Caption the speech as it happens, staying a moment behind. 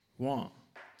1,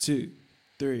 2,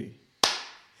 3.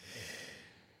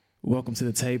 Welcome to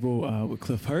the table with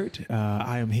Cliff Hurt.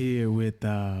 I am here with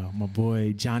my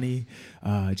boy Johnny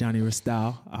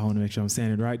Ristal. I want to make sure I'm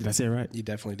saying it right. Did I say it right? You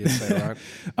definitely did say it right.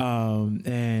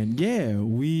 And yeah,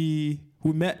 we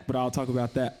met, but I'll talk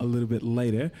about that a little bit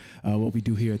later. What we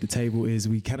do here at the table is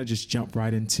we kind of just jump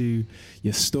right into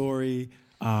your story.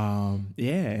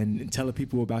 And telling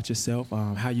people about yourself,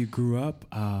 how you grew up,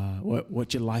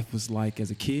 what your life was like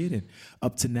as a kid and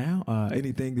up to now,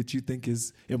 anything that you think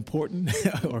is important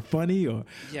or funny or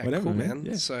whatever. Cool, man.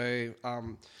 Yeah. So,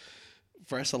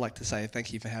 first I'd like to say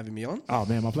thank you for having me on. Oh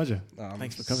man, my pleasure.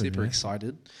 Thanks for coming. Super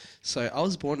excited. So I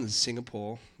was born in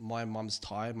Singapore. My mum's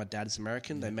Thai, my dad's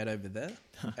American. They met over there.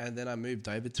 And then I moved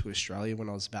over to Australia when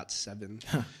I was about 7.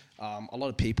 A lot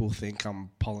of people think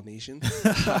I'm Polynesian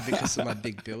because of my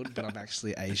big build, but I'm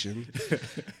actually Asian.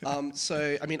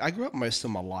 I grew up most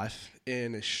of my life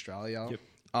in Australia. Yep.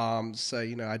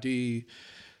 I do,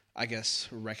 I guess,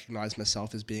 recognize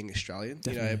myself as being Australian.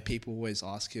 Definitely. People always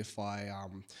ask if I,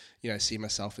 see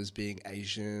myself as being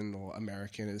Asian or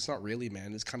American. It's not really,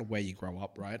 man. It's kind of where you grow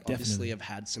up, right? Definitely. Obviously, I've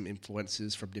had some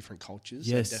influences from different cultures.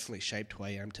 Yes. That definitely shaped who I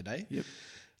am today. Yep.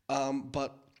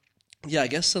 I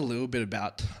guess a little bit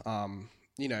about,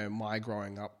 my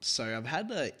growing up. So I've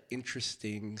had an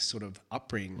interesting sort of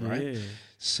upbringing, right? Yeah.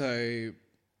 So,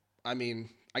 I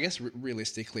guess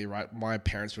realistically, right, my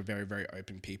parents were very, very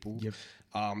open people. Yep.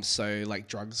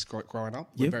 Drugs growing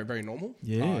up were Yep. very, very normal.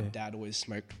 Yeah. Dad always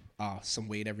smoked some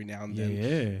weed every now and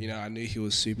then. Yeah. I knew he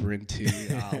was super into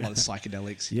a lot of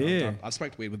psychedelics. I've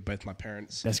smoked weed with both my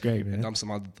parents. That's great, man. And done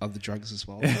some other drugs as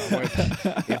well.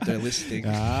 If they're listening.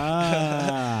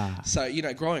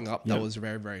 So, growing up, that was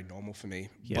very, very normal for me.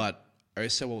 Yep. But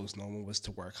also what was normal was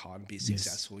to work hard and be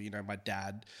successful. My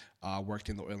dad worked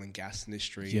in the oil and gas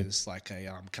industry as like a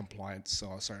not compliance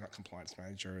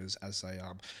manager, as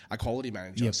a quality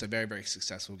manager. Yep. So very, very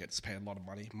successful, gets paid a lot of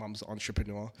money. Mum's an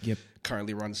entrepreneur. Yep.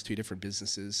 Currently runs 2 different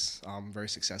businesses, very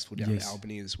successful down in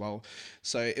Albany as well.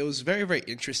 So it was very, very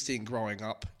interesting growing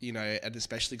up, and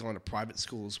especially going to private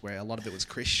schools where a lot of it was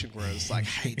Christian, where it was like,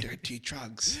 hey, don't do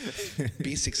drugs,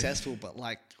 be successful. But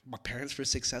like my parents were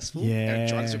successful and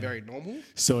drugs were very normal.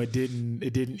 So it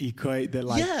didn't equate that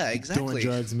like exactly. doing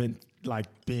drugs meant like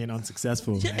being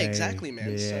unsuccessful. Yeah, Hey, exactly,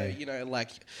 man. yeah.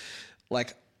 So,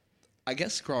 I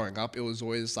guess growing up, it was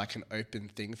always like an open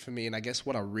thing for me. And I guess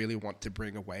what I really want to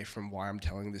bring away from why I'm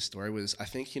telling this story was I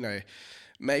think,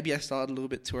 maybe I started a little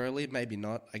bit too early, maybe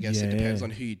not. I guess it depends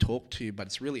on who you talk to, but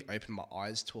it's really opened my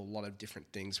eyes to a lot of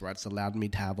different things, right? It's allowed me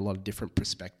to have a lot of different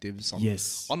perspectives on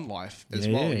life as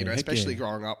well, especially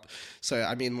growing up. So,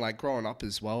 growing up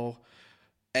as well,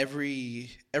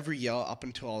 every year up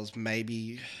until I was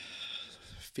maybe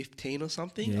 15 or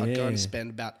something, I'd go and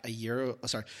spend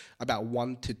about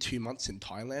 1 to 2 months in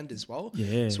Thailand as well.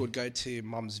 So I'd go to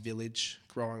mum's village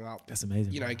growing up. That's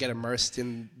amazing. Get immersed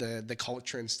in the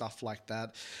culture and stuff like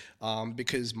that.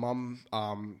 Because mum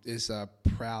is a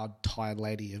proud Thai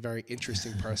lady, a very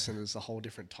interesting person. Is a whole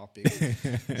different topic.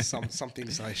 Some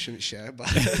things I shouldn't share,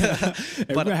 but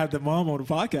we're gonna have the mom on the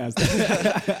podcast.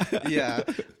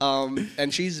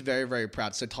 And she's very, very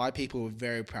proud. So Thai people are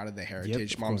very proud of their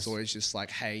heritage. Mum's always just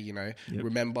like, hey,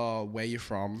 remember where you're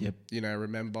from.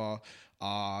 Remember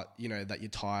that you're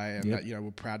Thai and that,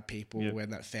 we're proud people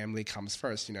and that family comes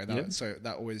first, so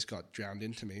that always got drowned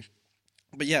into me.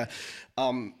 But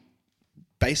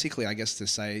basically I guess to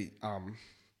say, I'm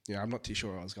not too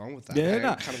sure where I was going with that.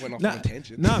 I kind of went off on a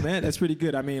tangent. No, man, that's pretty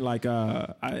good. I mean, like,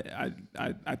 I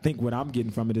think what I'm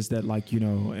getting from it is that, like,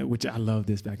 which I love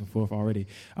this back and forth already,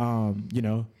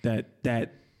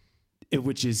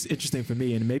 which is interesting for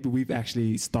me, and maybe we've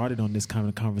actually started on this kind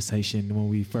of conversation when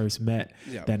we first met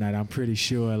that night. I'm pretty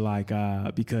sure, like,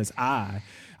 because I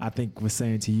think was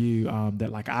saying to you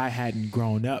that, like, I hadn't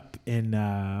grown up in,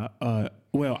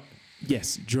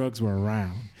 yes, drugs were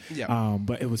around,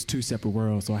 but it was 2 separate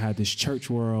worlds. So I had this church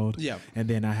world, and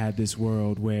then I had this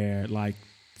world where, like,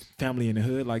 family in the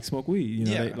hood, like, smoke weed,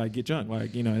 they, like, get drunk,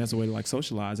 like, and that's a way to, like,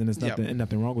 socialize, and there's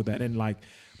nothing wrong with that. And, like,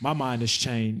 my mind has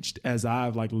changed as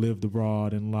I've, like, lived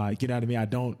abroad and, like, I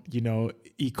don't,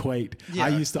 equate. I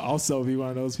used to also be one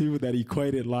of those people that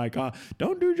equated, like,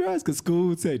 don't do drugs, because school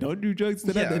would say, don't do drugs.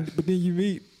 But then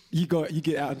you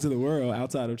get out into the world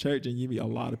outside of church and you meet a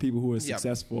lot of people who are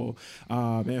successful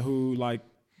and who, like,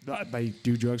 they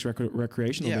do drugs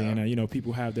recreationally. And,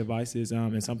 people have their vices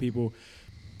and some people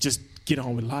just get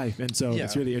on with life. And so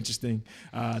it's really interesting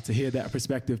to hear that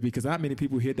perspective, because not many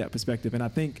people hear that perspective. And I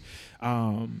think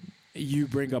you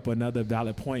bring up another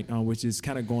valid point, which is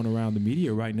kind of going around the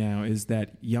media right now, is that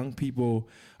young people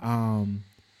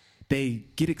they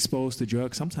get exposed to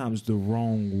drugs sometimes the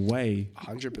wrong way.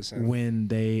 100%. When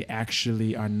they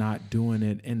actually are not doing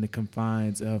it in the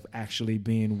confines of actually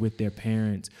being with their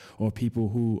parents or people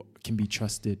who can be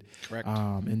trusted. Correct.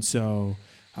 And so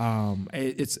I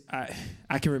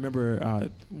can remember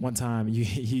one time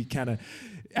you kind of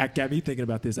got me thinking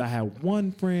about this. I had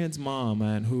one friend's mom,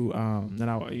 man, who and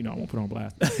I won't put her on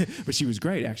blast, but she was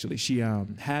great actually. She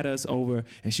had us over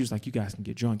and she was like, "You guys can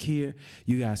get drunk here.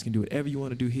 You guys can do whatever you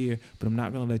want to do here, but I'm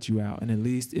not gonna let you out. And at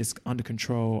least it's under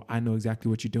control. I know exactly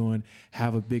what you're doing.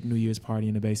 Have a big New Year's party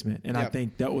in the basement." And I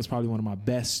think that was probably one of my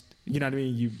best. You know what I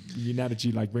mean? You now that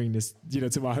you like bring this,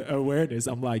 to my awareness,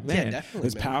 I'm like, man, it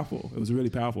was powerful. It was really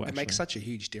powerful. Actually. It makes such a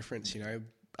huge difference,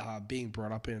 being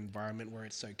brought up in an environment where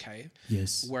it's okay.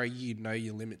 Yes. Where you know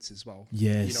your limits as well.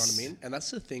 Yes. You know what I mean? And that's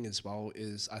the thing as well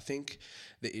is I think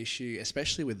the issue,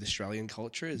 especially with Australian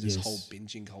culture, is this whole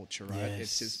binging culture, right? Yes.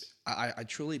 It's just, I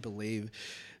truly believe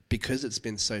because it's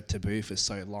been so taboo for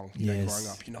so long, growing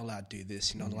up, you're not allowed to do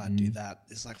this, you're not allowed to do that.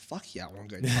 It's like, fuck yeah, I want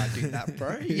to go try to do that,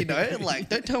 bro. Like,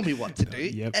 don't tell me what to do.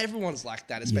 Yep. Everyone's like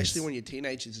that, especially when you're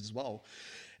teenagers as well.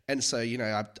 And so,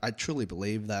 I truly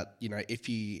believe that, if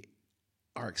you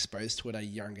are exposed to it at a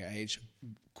younger age,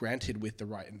 granted with the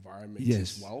right environment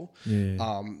as well,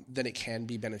 then it can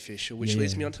be beneficial, which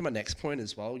leads me on to my next point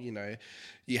as well.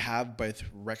 You have both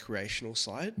recreational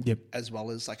side as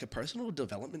well as like a personal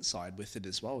development side with it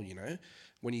as well.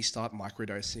 When you start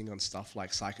microdosing on stuff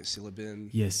like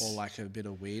psilocybin or like a bit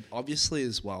of weed, obviously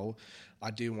as well,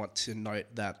 I do want to note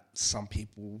that some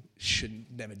people should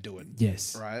never do it.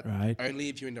 Yes. Right? Only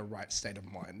if you're in the right state of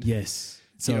mind. Yes.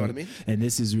 So, you know what I mean? And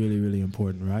this is really, really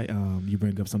important, right? You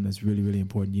bring up something that's really, really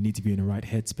important. You need to be in the right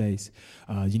headspace.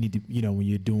 You need to, when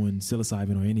you're doing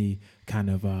psilocybin or any kind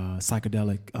of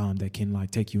psychedelic that can like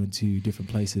take you into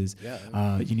different places,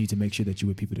 you need to make sure that you're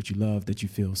with people that you love, that you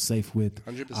feel safe with.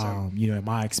 100%.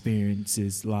 My experience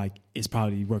is like, it's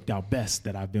probably worked out best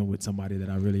that I've been with somebody that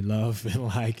I really love and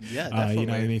like, you know what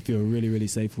I mean, feel really, really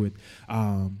safe with.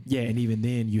 And even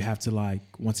then you have to like,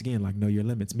 once again, like know your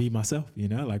limits. Me, myself,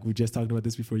 like we just talked about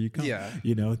this before you come,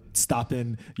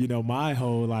 stopping, my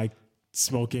whole like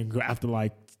smoking after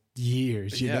like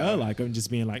years, like I'm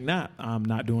just being like, nah, I'm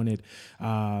not doing it.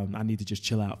 I need to just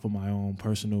chill out for my own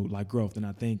personal like growth. And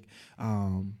I think,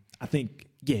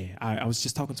 I was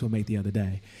just talking to a mate the other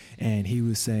day and he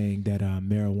was saying that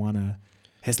marijuana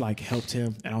has like helped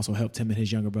him and also helped him and his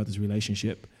younger brother's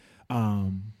relationship.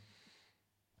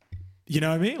 You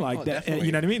know what I mean? Like that.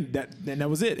 You know what I mean? That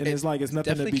was it. And it's like it's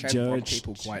nothing to be judged.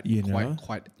 People quite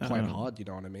hard. You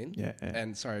know what I mean? Yeah.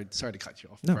 And sorry to cut you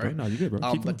off. No, bro. No, you're good,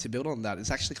 bro. But to build on that, it's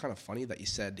actually kind of funny that you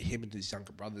said him and his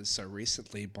younger brothers. So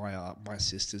recently, my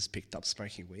sisters picked up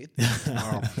smoking weed.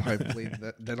 Hopefully,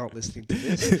 they're not listening to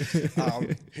this.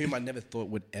 Whom I never thought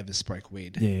would ever smoke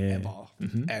weed ever,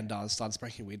 and started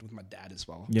smoking weed with my dad as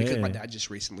well. Because my dad just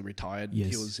recently retired.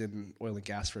 Yes. He was in oil and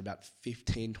gas for about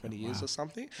 15, 20 years or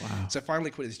something. Wow. So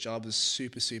finally quit his job, was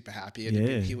super, super happy.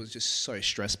 And he was just so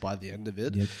stressed by the end of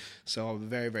it. Yep. So I'm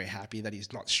very, very happy that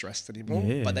he's not stressed anymore.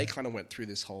 Yeah. But they kind of went through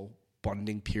this whole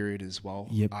bonding period as well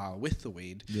with the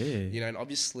weed. Yeah. And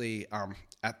obviously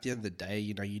at the end of the day,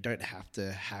 you don't have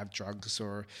to have drugs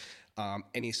or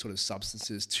any sort of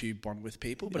substances to bond with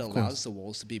people, but it allows the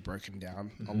walls to be broken down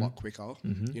a lot quicker.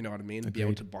 You know what I mean? Agreed. Be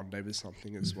able to bond over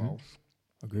something as well.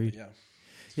 Agreed. Yeah.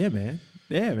 Yeah, man.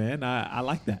 I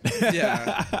like that.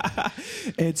 Yeah.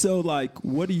 And so, like,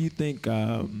 what do you think,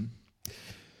 going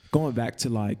back to,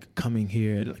 like, coming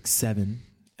here at, like, 7,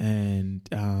 and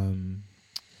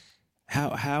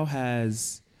how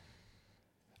has,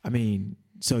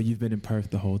 so you've been in Perth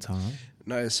the whole time?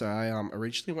 No, so I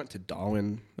originally went to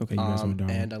Darwin. Okay, you guys went to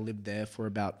Darwin. And I lived there for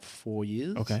about 4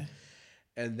 years. Okay.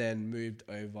 And then moved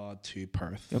over to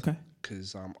Perth. Okay.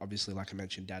 Because obviously, like I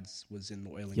mentioned, Dad was in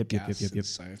the oil and gas. Yep.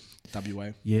 So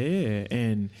WA. Yeah,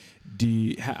 and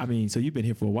so you've been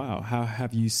here for a while. How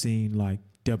have you seen like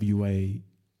WA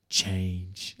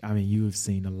change? You have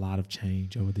seen a lot of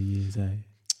change over the years, eh?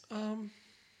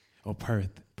 Or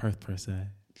Perth per se.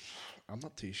 I'm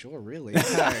not too sure, really. You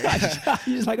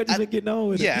just like been getting on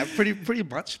with it. Yeah, pretty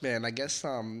much, man. I guess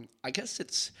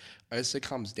it's also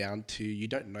comes down to you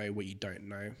don't know what you don't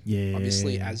know. Yeah.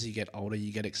 Obviously, as you get older,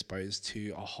 you get exposed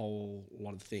to a whole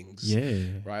lot of things. Yeah.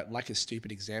 Right. Like a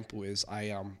stupid example is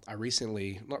maybe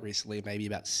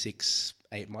about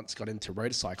 6-8 months got into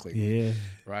motorcycling. Yeah.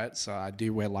 Right. So I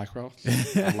do wear Lycra.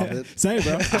 I love it. Same,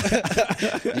 bro.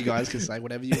 You guys can say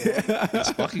whatever you want.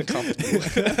 It's fucking comfortable.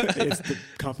 It's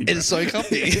comfy. Bro. It's so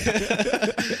comfy.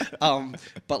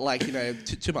 But like,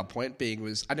 to my point being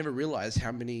was I never realized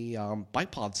how many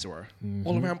bike paths there were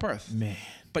all around Perth. Man.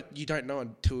 But you don't know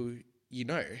until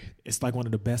it's like one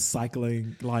of the best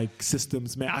cycling like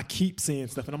systems, man. I keep seeing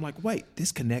stuff and I'm like, wait,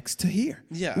 this connects to here.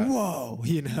 Yeah. Whoa.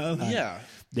 You know? Like, yeah,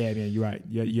 man, you're right.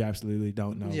 You absolutely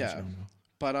don't know. Yeah. What you don't know.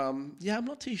 But I'm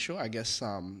not too sure. I guess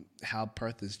how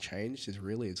Perth has changed is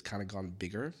really it's kind of gone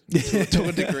bigger to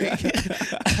a degree.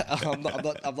 I'm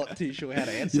not too sure how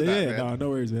to answer that. Yeah,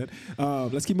 no worries, man.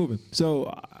 Let's keep moving.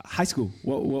 So, high school.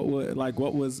 What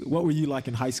were you like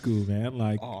in high school, man?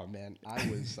 Like, oh man, I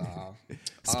was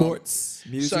sports,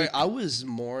 music. So I was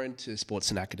more into sports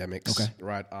and academics. Okay,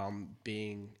 right.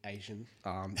 Being Asian,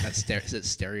 that's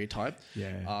stereotype.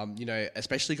 Yeah.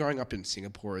 Especially growing up in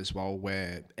Singapore as well,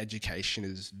 where education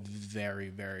is very,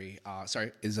 very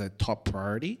is a top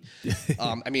priority.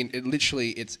 I mean,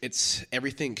 it's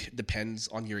everything depends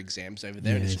on your exams over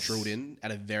there, and it's drilled in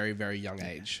at a very, very young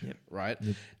age, right?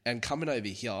 Yep. And coming over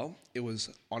here, it was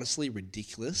honestly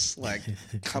ridiculous. Like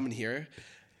coming here,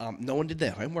 no one did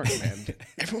their homework, man.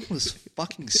 Everyone was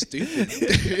fucking stupid.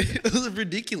 It was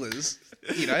ridiculous,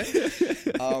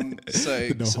 So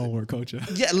homework culture.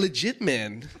 Yeah, legit,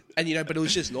 man. And but it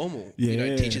was just normal.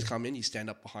 Yeah. Teachers come in, you stand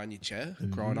up behind your chair.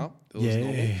 Growing up, it was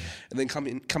normal. And then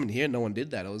coming here, no one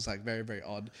did that. It was like very, very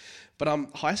odd. But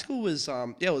high school was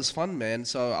it was fun, man.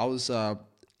 So I was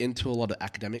into a lot of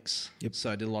academics. Yep.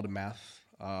 So I did a lot of math,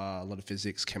 a lot of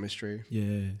physics, chemistry.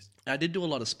 Yes. And I did do a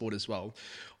lot of sport as well.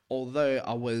 Although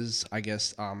I was, I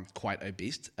guess, quite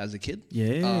obese as a kid.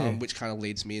 Yeah. Which kind of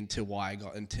leads me into why I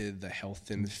got into the health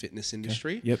and fitness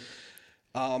industry. Okay. Yep.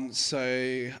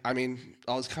 So, I mean,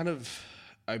 I was kind of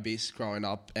obese growing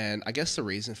up. And I guess the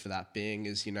reason for that being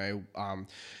is,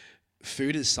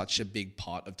 food is such a big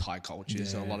part of Thai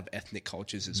cultures and a lot of ethnic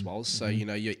cultures as well. So,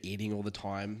 you're eating all the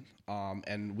time.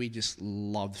 And we just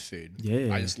love food.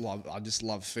 Yeah. I just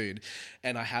love food.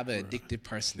 And I have an addictive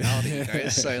personality,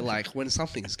 So like when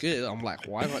something's good, I'm like,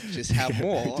 why not just have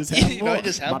more? Just have more.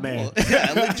 Just have My more.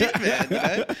 Yeah, legit,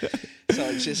 man, So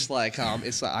it's just like,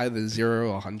 it's like either 0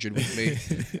 or 100 with me.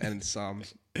 And it's,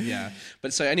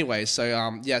 But so anyway, so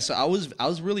I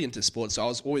was really into sports. So I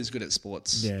was always good at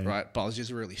sports, right? But I was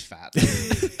just really fat.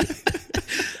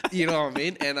 You know what I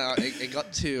mean? And it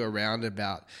got to around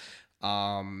about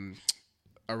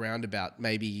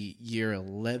maybe year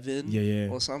 11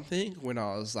 or something, when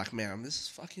I was like, man, I'm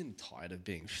just fucking tired of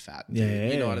being fat,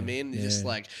 dude. You know what I mean? It's just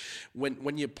like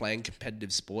when you're playing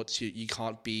competitive sports, you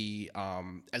can't be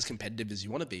as competitive as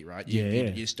you want to be, right? You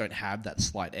just don't have that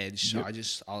slight edge. So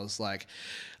I was like,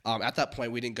 at that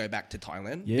point, we didn't go back to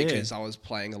Thailand because I was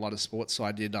playing a lot of sports. So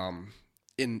I did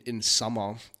in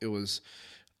summer, it was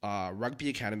rugby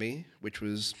academy, which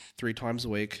was 3 times a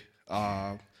week,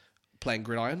 playing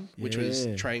gridiron, which was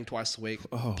training twice a week,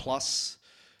 plus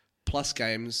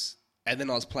games, and then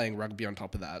I was playing rugby on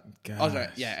top of that.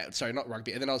 Sorry, not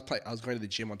rugby. And then I was going to the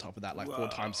gym on top of that, like 4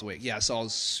 times a week. Yeah, so I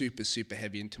was super, super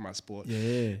heavy into my sport.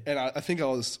 Yeah, and I think I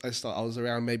was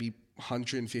around maybe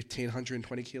 115,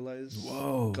 120 kilos.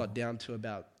 Whoa, got down to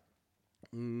about.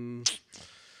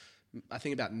 I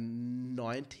think about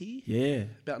 90. Yeah.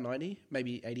 About 90,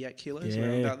 maybe 88 kilos,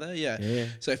 around about there. Yeah.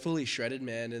 So fully shredded,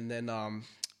 man. And then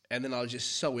I was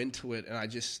just so into it. And I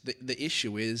just, the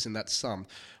issue is, and that's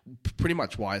pretty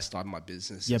much why I started my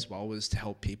business as well, was to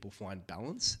help people find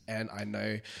balance. And I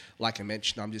know, like I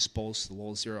mentioned, I'm just balls to the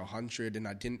wall, 0 100, and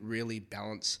I didn't really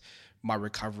balance my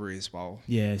recovery as well.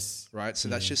 Yes. Right. So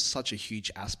that's just such a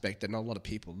huge aspect that not a lot of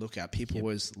people look at. People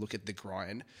always look at the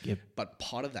grind. But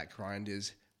part of that grind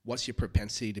is, what's your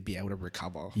propensity to be able to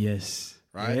recover? Yes.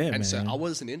 Right? Yeah, and man. so I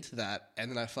wasn't into that.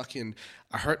 And then I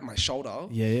hurt my shoulder.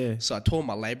 Yeah. So I tore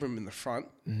my labrum in the front.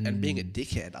 And being a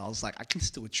dickhead, I was like, I can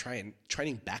still train.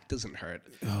 Training back doesn't hurt.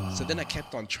 So then I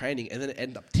kept on training, and then it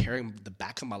ended up tearing the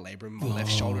back of my labrum, my left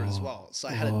shoulder as well. So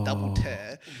I had a double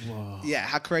tear. Yeah,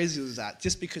 how crazy was that?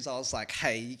 Just because I was like,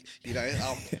 hey,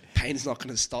 pain's not going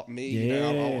to stop me.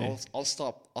 I'll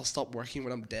stop working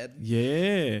when I'm dead.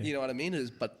 Yeah. You know what I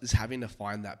mean? But it's having to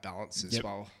find that balance as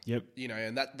well. Yep.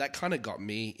 And that kind of got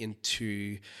me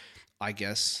into, I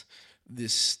guess,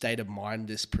 this state of mind,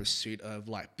 this pursuit of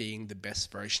like being the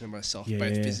best version of myself,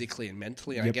 both physically and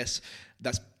mentally. And I guess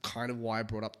that's kind of why I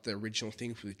brought up the original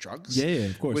thing with drugs. Yeah,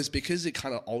 of course. Was because it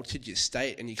kind of altered your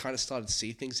state, and you kind of started to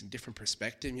see things in different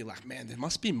perspective. And you're like, man, there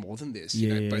must be more than this,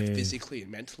 both physically and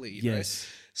mentally. You know?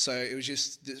 So it was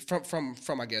just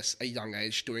from I guess a young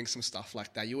age doing some stuff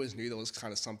like that. You always knew there was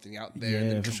kind of something out there,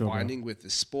 and then combining with the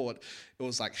sport, it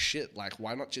was like shit. Like,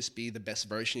 why not just be the best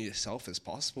version of yourself as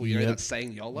possible? You know that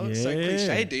saying YOLO. It's so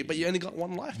cliche, dude. But you only got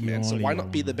one life, man. So why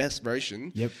not be the best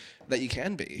version that you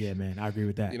can be? Yeah, man. I agree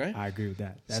with that. I agree with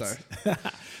that.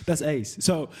 That's ace.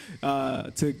 So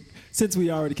since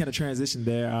we already kind of transitioned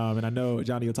there, and I know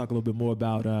Johnny will talk a little bit more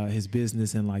about his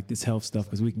business and like this health stuff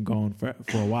because we can go on for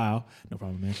a while. No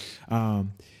problem,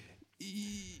 man.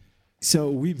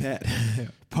 So we met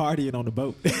partying on the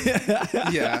boat.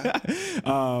 Yeah.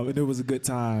 And it was a good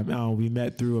time. We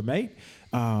met through a mate.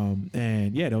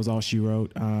 And yeah, that was all she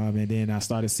wrote. And then I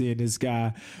started seeing this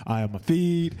guy on my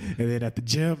feed, and then at the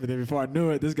gym, and then before I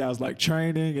knew it, this guy was like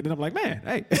training, and then I'm like, man,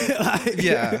 hey,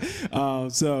 yeah.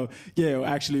 So yeah,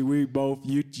 actually, we both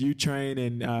you train,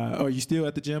 and are you still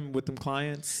at the gym with them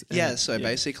clients? Yeah. So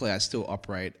basically, I still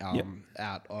operate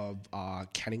out of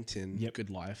Cannington, Good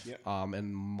Life. Yep.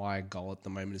 And my goal at the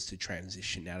moment is to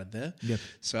transition out of there. Yep.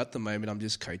 So at the moment, I'm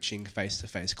just coaching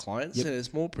face-to-face clients, and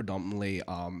it's more predominantly,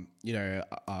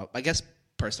 I guess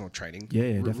personal training.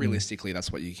 Yeah, realistically,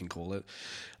 that's what you can call it.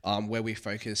 Where we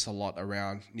focus a lot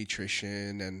around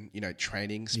nutrition and,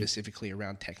 training specifically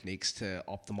around techniques to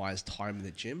optimize time in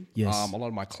the gym. Yes. A lot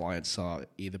of my clients are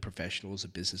either professionals or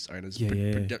business owners,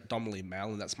 predominantly male,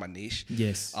 and that's my niche.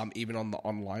 Yes. Even on the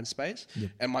online space. Yep.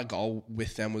 And my goal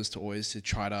with them was to always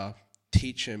try to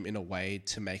teach them in a way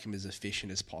to make them as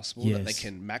efficient as possible, that they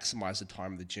can maximize the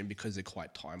time of the gym because they're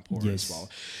quite time poor as well.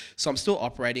 So I'm still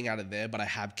operating out of there, but I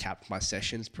have capped my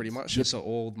sessions pretty much. So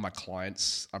all my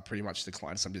clients are pretty much the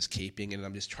clients I'm just keeping, and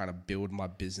I'm just trying to build my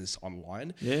business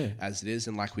online as it is.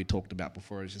 And like we talked about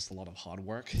before, it's just a lot of hard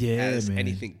work as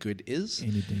anything good is.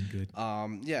 Anything good.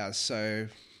 So...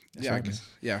 That's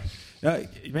yeah,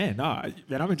 right, man.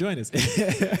 Man, I'm enjoying this.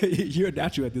 You're a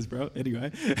natural at this, bro.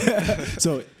 Anyway,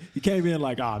 so you came in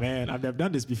like, oh man, I've never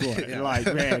done this before.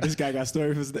 Like, man, this guy got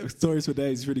stories for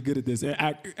days. He's pretty good at this. And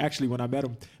actually, when I met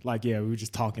him, like, we were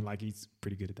just talking. Like, he's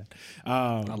pretty good at that.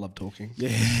 I love talking. Yeah,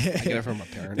 I get it from my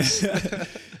parents.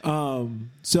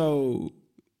 So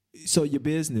your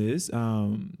business.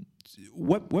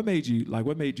 What made you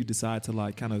decide to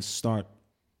like kind of start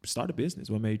a business?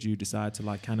 What made you decide to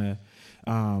like kind of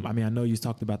I know you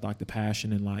talked about like the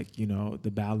passion and like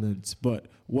the balance, but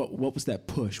what was that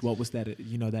push? What was that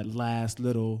that last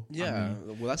little well,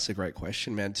 that's a great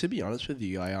question, man. To be honest with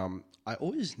you, I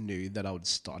always knew that I would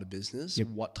start a business.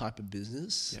 What type of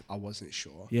business, I wasn't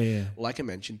sure. Like I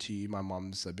mentioned to you, my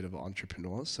mom's a bit of an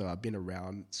entrepreneur, so I've been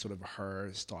around sort of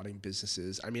her starting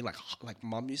businesses. Like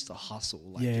mom used to hustle.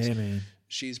 Like man.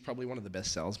 She's probably one of the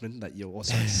best salesmen that you're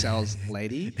also sales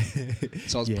lady.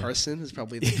 Sales person is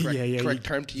probably the correct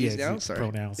term to use now. Sorry.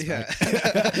 Pronouns.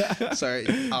 So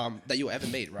that you'll ever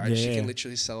meet, right? She can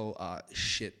literally sell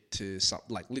shit to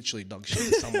literally dog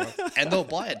shit to someone and they'll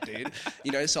buy it, dude.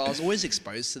 So I was always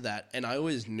exposed to that, and I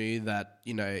always knew that,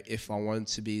 if I wanted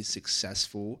to be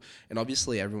successful, and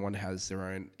obviously everyone has their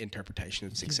own interpretation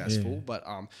of successful, but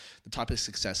the type of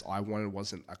success I wanted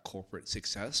wasn't a corporate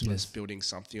success, was building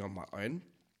something on my own.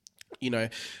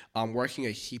 Working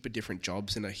a heap of different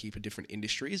jobs in a heap of different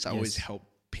industries, I always help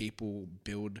people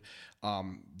build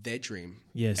their dream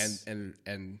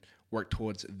and work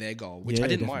towards their goal, which I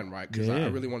didn't mind, right? Because I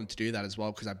really wanted to do that as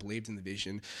well, because I believed in the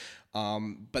vision.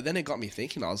 But then it got me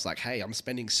thinking. I was like, hey, I'm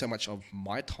spending so much of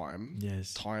my time,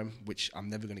 which I'm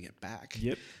never going to get back.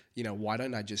 Why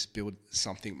don't I just build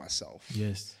something myself?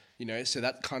 So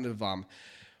that kind of...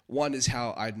 one is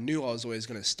how I knew I was always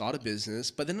going to start a business,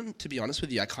 but then to be honest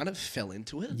with you, I kind of fell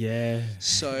into it.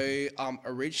 So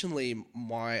originally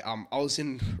I was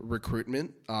in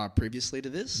recruitment previously to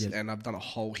this, and I've done a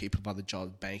whole heap of other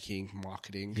jobs, banking,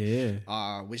 marketing,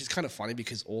 which is kind of funny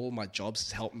because all of my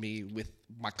jobs help me with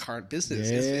my current business.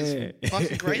 It's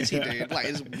fucking crazy, dude. Like,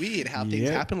 it's weird how things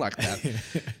happen like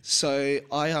that. So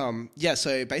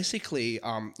so basically,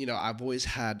 I've always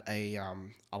had a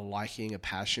liking, a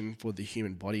passion for the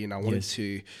human body, and I wanted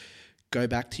to go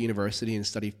back to university and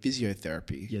study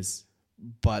physiotherapy.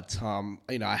 But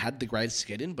I had the grades to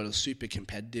get in, but it was super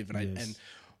competitive, and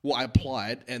I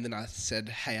applied, and then I said,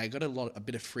 hey, I got a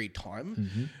bit of free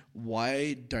time.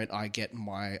 Why don't I get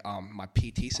my my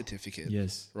PT certificate?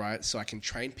 Right, so I can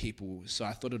train people. So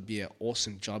I thought it'd be an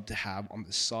awesome job to have on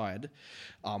the side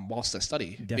whilst I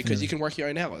study, because you can work your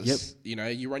own hours.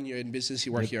 You run your own business,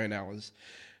 you work your own hours.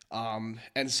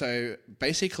 And so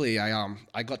basically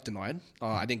I got denied.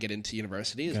 I didn't get into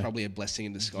university. It's probably a blessing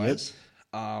in disguise.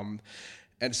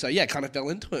 And so, kind of fell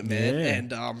into it, man.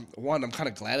 And I'm kind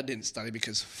of glad I didn't study,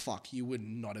 because fuck, you would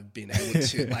not have been able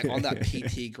to, like, on that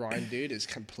PT grind, dude, is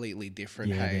completely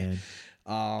different.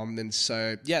 And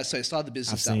so, so I started the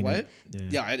business that way.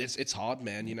 It's hard,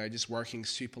 man, just working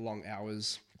super long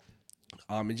hours,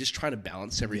 and just trying to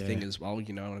balance everything as well.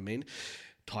 You know what I mean?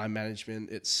 Time management,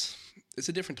 it's it's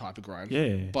a different type of grind.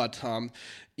 Yeah. But,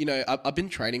 you know, I've been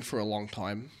training for a long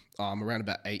time, around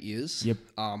about 8 years,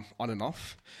 on and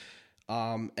off.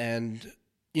 And,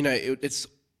 you know,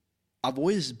 I've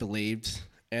always believed,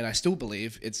 and I still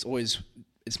believe, it's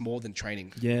more than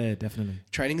training. Yeah, definitely.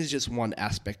 Training is just one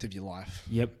aspect of your life.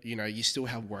 Yep. You know, you still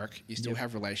have work, you still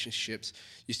have relationships,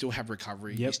 you still have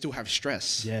recovery, you still have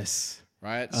stress. Yes.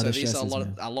 Right. So these are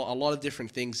a lot of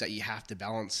different things that you have to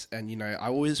balance. And, you know, I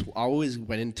always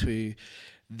went into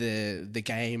the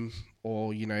game,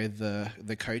 or, you know,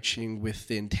 the coaching with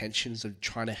the intentions of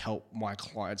trying to help my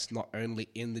clients, not only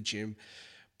in the gym,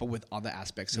 but with other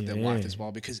aspects of their life as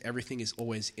well, because everything is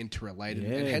always interrelated.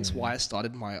 And hence why I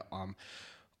started my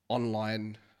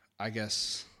online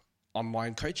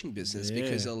coaching business,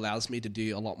 because it allows me to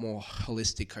do a lot more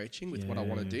holistic coaching with what I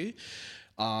want to do.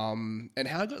 And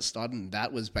how I got started in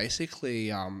that was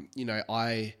basically, everyone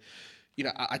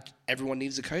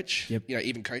needs a coach. Yep. You know,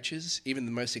 even coaches, even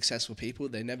the most successful people,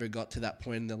 they never got to that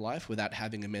point in their life without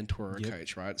having a mentor or a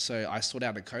coach, right? So I sought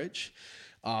out a coach.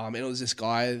 And it was this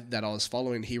guy that I was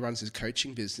following. He runs his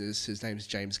coaching business. His name's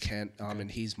James Kent, and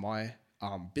he's my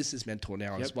business mentor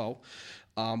now as well.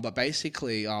 But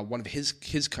basically, one of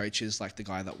his coaches, like the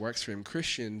guy that works for him,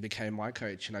 Christian, became my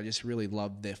coach, and I just really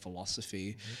loved their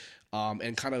philosophy,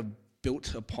 and kind of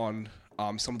built upon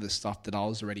some of the stuff that I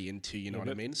was already into. You know what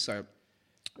I mean? So,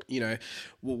 you know,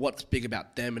 what's big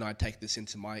about them, and I take this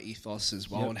into my ethos as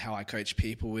well, and how I coach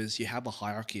people, is you have a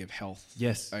hierarchy of health.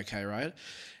 Yes. Okay, right?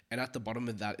 And at the bottom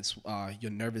of that, it's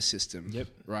your nervous system,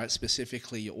 right?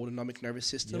 Specifically, your autonomic nervous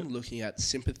system, looking at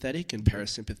sympathetic and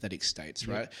parasympathetic states,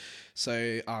 right?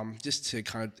 So just to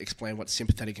kind of explain what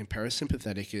sympathetic and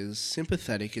parasympathetic is,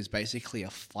 sympathetic is basically a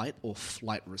fight or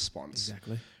flight response.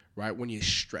 Exactly. Right? When you're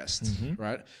stressed,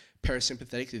 right?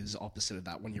 Parasympathetic is the opposite of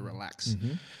that, when you relax.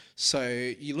 So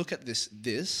you look at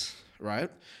this,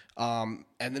 right? And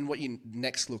then what you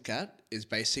next look at is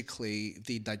basically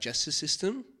the digestive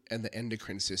system and the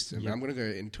endocrine system. And I'm going to go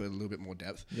into it a little bit more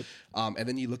depth. And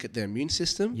then you look at the immune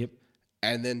system.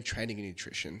 And then training and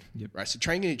nutrition, right? So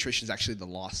training and nutrition is actually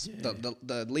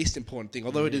the least important thing,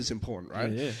 although it is important,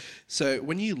 right? So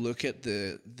when you look at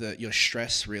your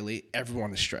stress, really,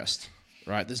 everyone is stressed,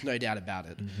 right? There's no doubt about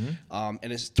it.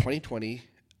 And it's 2020,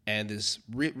 and there's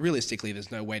realistically,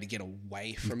 there's no way to get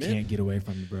away from it. You can't get away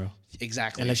from it, bro.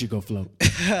 Exactly. Unless you go float.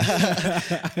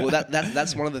 Well,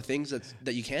 that's one of the things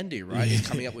that you can do, right? Is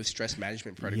coming up with stress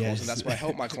management protocols, and that's what I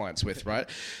help my clients with, right?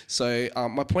 So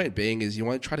my point being is you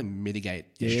want to try to mitigate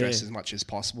your stress as much as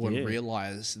possible and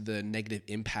realize the negative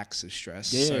impacts of stress.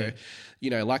 So,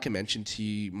 you know, like I mentioned to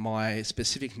you, my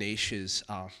specific niche is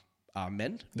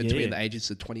men between the ages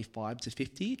of 25 to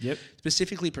 50,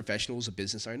 specifically professionals or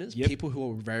business owners, people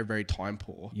who are very, very time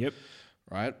poor,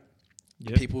 right?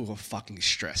 People who are fucking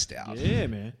stressed out. Yeah,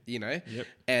 man. You know?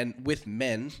 And with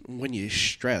men, when you're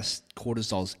stressed,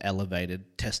 cortisol's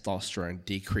elevated, testosterone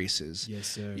decreases. Yes,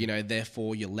 sir. You know,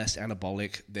 therefore you're less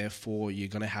anabolic, therefore you're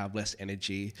going to have less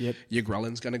energy. Your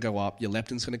ghrelin's going to go up, your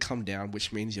leptin's going to come down,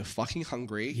 which means you're fucking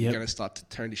hungry. You're going to start to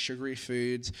turn to sugary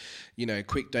foods, you know,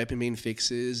 quick dopamine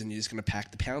fixes, and you're just going to pack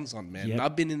the pounds on, man. And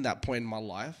I've been in that point in my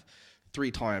life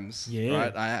 3 times,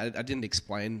 right? I didn't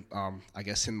explain, I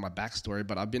guess, in my backstory,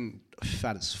 but I've been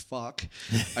fat as fuck,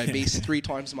 obese 3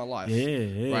 times in my life,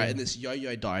 right? And this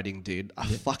yo-yo dieting, dude, I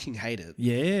fucking hate it,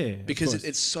 because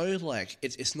it's so like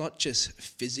it's not just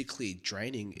physically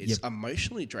draining, it's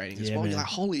emotionally draining as well. You're like,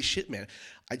 holy shit, man,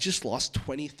 I just lost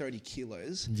 20-30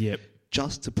 kilos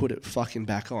just to put it fucking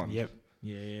back on.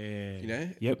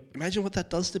 You know? Imagine what that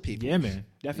does to people. Yeah, man.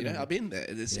 Definitely. You know, I've been there.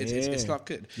 It's not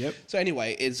good. So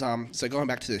anyway, so going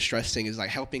back to the stress thing is like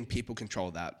helping people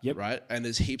control that, right? And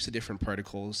there's heaps of different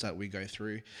protocols that we go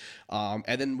through. And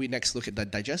then we next look at the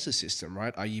digestive system,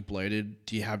 right? Are you bloated?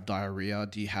 Do you have diarrhea?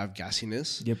 Do you have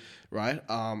gassiness? Right?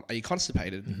 Are you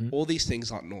constipated? All these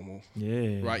things aren't normal.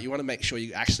 Right? You want to make sure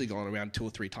you're actually going around 2 or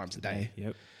 3 times a day.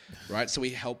 Right, so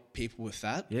we help people with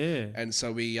that. And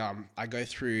so I go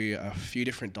through a few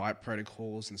different diet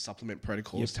protocols and supplement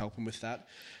protocols to help them with that.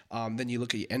 Then you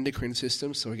look at your endocrine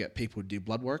system, so we get people to do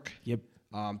blood work to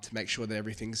make sure that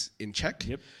everything's in check.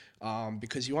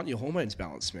 Because you want your hormones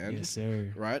balanced, man. Yes,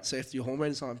 sir. Right, so if your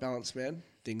hormones aren't balanced, man,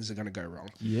 things are going to go wrong.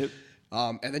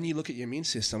 And then you look at your immune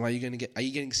system. Are you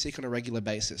getting sick on a regular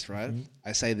basis, right?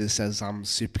 I say this as I'm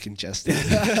super congested.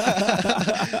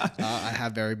 I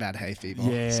have very bad hay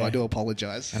fever, so I do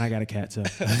apologize. And I got a cat too.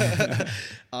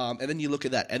 And then you look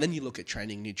at that, and then you look at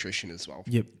training nutrition as well.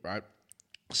 Right.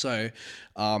 So,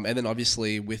 and then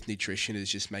obviously with nutrition is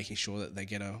just making sure that they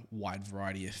get a wide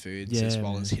variety of foods as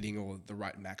well as hitting all the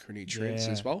right macronutrients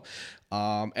as well.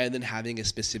 And then having a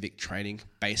specific training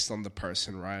based on the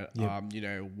person, right? You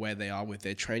know, where they are with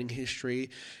their training history,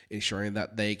 ensuring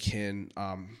that they can,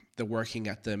 they're working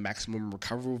at the maximum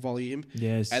recoverable volume.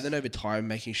 Yes. And then over time,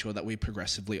 making sure that we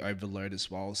progressively overload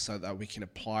as well so that we can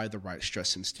apply the right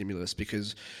stress and stimulus.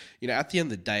 Because, you know, at the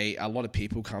end of the day, a lot of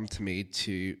people come to me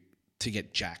to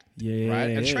get jacked,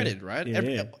 right? And shredded, right?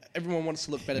 Everyone wants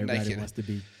to look better Everybody naked. Wants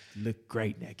to look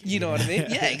great naked. You know what I mean?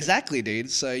 Yeah, exactly,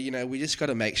 dude. So, you know, we just got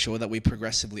to make sure that we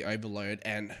progressively overload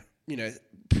and, you know,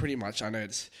 pretty much, I know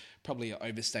it's probably an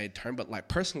overstated term, but like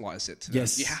personalize it to them.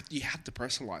 Yes. You have to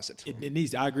personalize it to them. It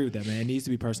needs, I agree with that, man. It needs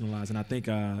to be personalized. And I think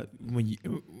when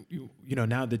you know,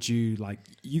 now that you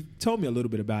told me a little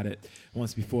bit about it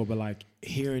once before, but like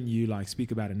hearing you like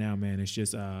speak about it now, man, it's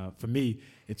just, for me,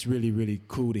 it's really, really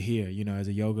cool to hear, you know, as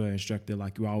a yoga instructor,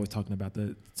 like you're always talking about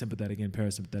the sympathetic and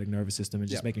parasympathetic nervous system and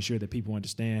just making sure that people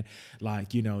understand,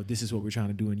 like, you know, this is what we're trying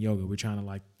to do in yoga. We're trying to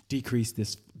like decrease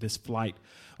this flight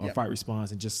or fight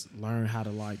response and just learn how to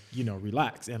like, you know,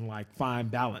 relax and like find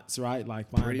balance, right? Like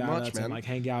find pretty balance much, man. and like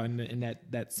hang out in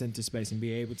that center space and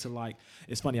be able to like,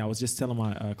 it's funny. I was just telling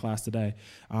my class today,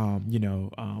 you know,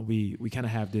 we kind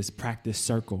of have this practice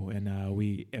circle and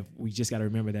we just got to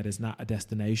remember that it's not a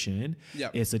destination.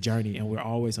 It's a journey and we're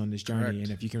always on this journey. Correct. And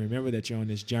if you can remember that you're on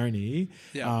this journey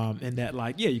and that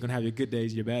like, you're going to have your good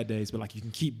days, your bad days, but like you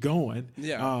can keep going.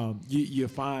 You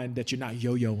find that you're not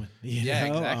yo-yoing. You know?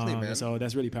 Exactly, man. So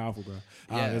that's really powerful, bro.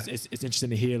 It's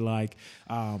interesting to hear, like,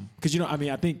 because, you know, I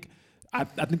mean, I think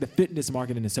the fitness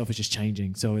market in itself is just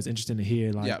changing. So it's interesting to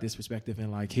hear like this perspective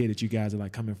and like hear that you guys are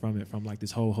like coming from it from like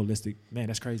this whole holistic, man,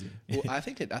 that's crazy. Well, I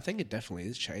think it definitely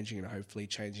is changing and hopefully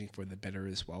changing for the better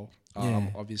as well.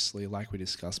 Obviously, like we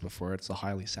discussed before, it's a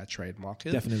highly saturated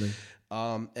market. Definitely.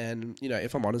 And, you know,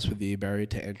 if I'm honest with you, barrier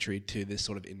to entry to this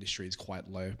sort of industry is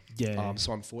quite low.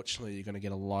 So unfortunately, you're going to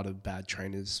get a lot of bad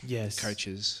trainers,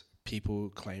 coaches, people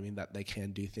claiming that they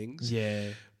can do things.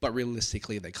 But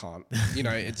realistically, they can't. You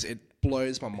know, it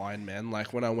blows my mind, man.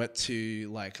 Like when I went to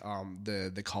like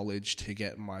the college to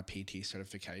get my PT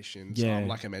certifications,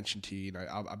 like I mentioned to you, you know,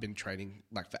 I've been training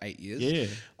like for 8 years.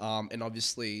 And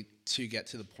obviously to get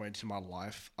to the point in my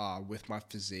life with my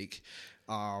physique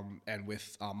and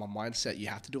with my mindset, you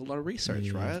have to do a lot of research,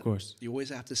 right? Of course. You always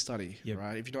have to study,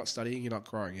 right? If you're not studying, you're not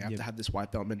growing. You have to have this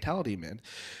white belt mentality, man.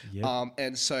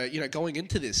 And so, you know, going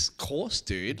into this course,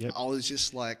 dude, I was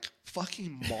just like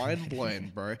fucking mind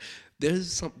blown, bro. There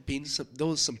was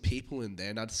some people in there,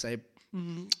 and I'd say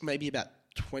maybe about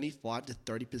 25 to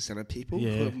 30% of people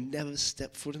who have never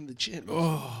stepped foot in the gym.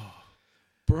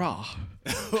 Bruh.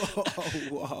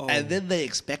 And then they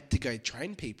expect to go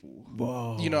train people.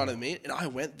 You know what I mean? And I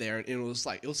went there and it was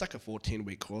like a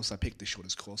 14-week course. I picked the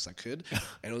shortest course I could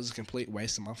and it was a complete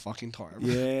waste of my fucking time.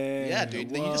 Yeah,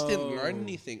 dude. You just didn't learn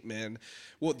anything, man.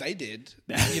 Well, they did.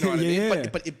 You know what I mean?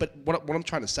 But what I'm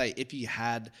trying to say, if you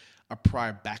had a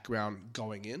prior background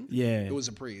going in, it was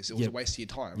a breeze. It was a waste of your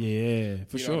time. For you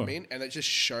sure. know what I mean? And it just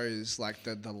shows like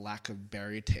the lack of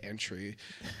barrier to entry.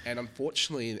 And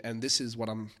unfortunately, and this is what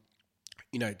I'm,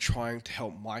 you know, trying to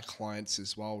help my clients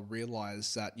as well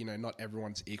realize that, you know, not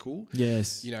everyone's equal. You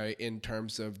know, in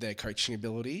terms of their coaching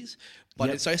abilities. But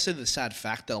it's also the sad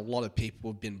fact that a lot of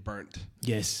people have been burnt.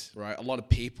 Right? A lot of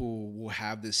people will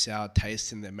have this sour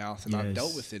taste in their mouth, and I've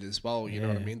dealt with it as well. You know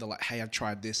what I mean? They're like, hey, I've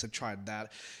tried this, I've tried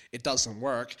that. It doesn't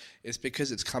work. It's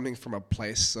because it's coming from a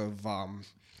place of,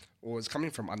 or it's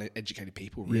coming from uneducated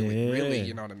people, really,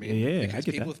 you know what I mean? Because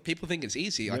people think it's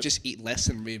easy. I just eat less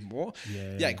and move more.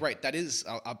 Great. That is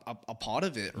a part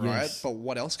of it, right? But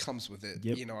what else comes with it?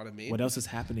 You know what I mean? What else is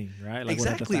happening, right? Like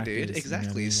exactly, dude.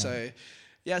 Exactly. You know what I mean?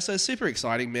 So it's super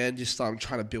exciting, man. Just trying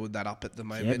to build that up at the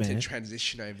moment and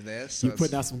transition over there. So you're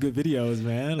putting out some good videos,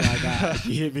 man. Like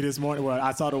you hit me this morning. Well,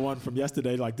 I saw the one from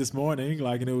yesterday, like this morning,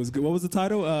 like, and it was good. What was the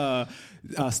title?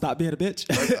 Stop being a bitch.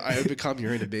 I overcome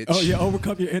your inner bitch.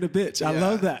 Overcome your inner bitch. I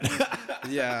love that.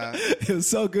 It was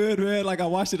so good, man. Like I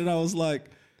watched it and I was like,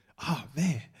 oh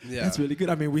man, that's really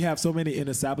good. I mean, we have so many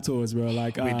inner saboteurs, bro.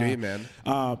 Like we do, man.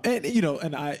 And you know,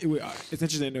 and it's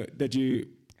interesting that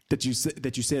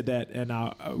you said that, and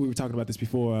we were talking about this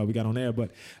before we got on air,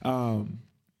 but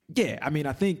I mean,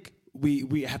 I think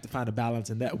we have to find a balance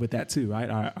in that with that too, right?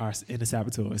 Our inner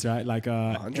saboteurs, right? Like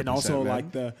and also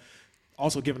man. Like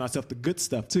also giving ourselves the good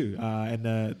stuff too, and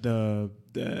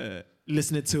the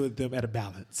listening to them at a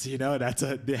balance. You know,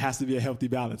 there has to be a healthy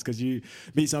balance because you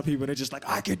meet some people and they're just like,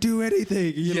 I can do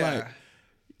anything, and you're like,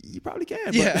 you probably can,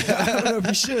 but I don't know if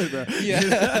you should, bro. Yeah.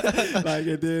 Like,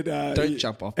 and then don't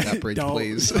jump off that bridge,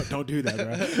 please. Don't do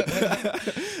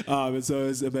that, bro. And so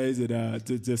it's amazing to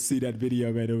just see that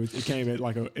video, man. It came at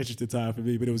like an interesting time for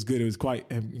me, but it was good. It was quite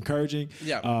encouraging,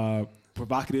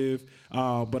 provocative,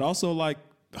 but also like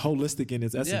holistic in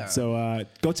its essence. Yeah. So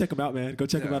go check them out, man. Go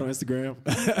check them out on Instagram.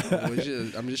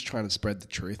 I'm just trying to spread the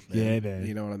truth, man. Yeah, man.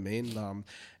 You know what I mean? And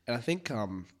I think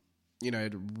you know,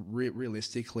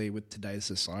 realistically, with today's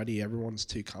society, everyone's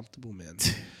too comfortable, man.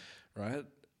 Right?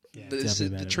 Yeah, it's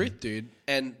the truth, dude.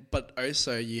 But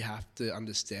also, you have to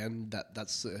understand that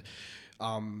that's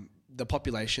the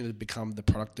population has become the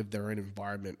product of their own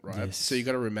environment, right? Yes. So you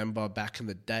got to remember, back in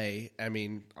the day, I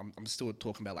mean, I'm still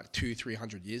talking about like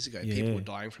 200-300 years ago, people were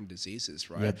dying from diseases,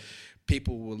 right? Yep.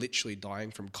 People were literally dying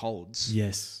from colds.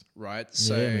 Yes. Right?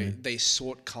 So they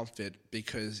sought comfort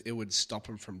because it would stop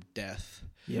them from death.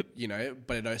 Yep. You know,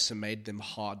 but it also made them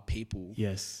hard people.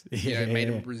 Yes. You know, it made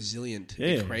them resilient. Yeah.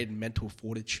 It created mental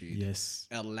fortitude. Yes.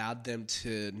 It allowed them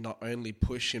to not only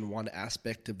push in one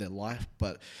aspect of their life,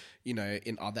 but, you know,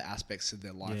 in other aspects of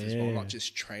their life as well, not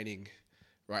just training.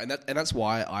 Right. And that's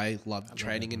why I love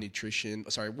training and nutrition.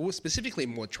 Sorry, well, specifically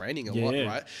more training a lot,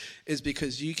 right? Is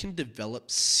because you can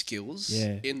develop skills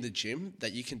in the gym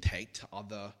that you can take to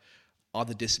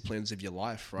other disciplines of your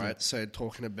life, right? Yep. So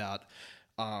talking about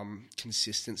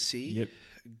consistency,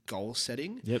 goal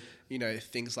setting, you know,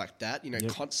 things like that, you know,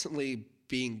 constantly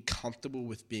being comfortable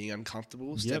with being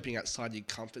uncomfortable, stepping outside your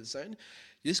comfort zone,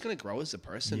 you're just going to grow as a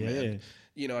person, man.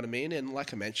 You know what I mean? And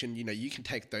like I mentioned, you know, you can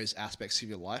take those aspects of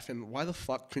your life, and why the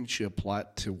fuck couldn't you apply it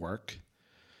to work?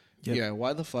 You know,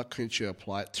 why the fuck couldn't you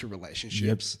apply it to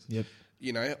relationships?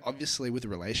 You know, obviously with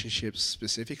relationships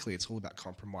specifically, it's all about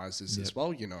compromises as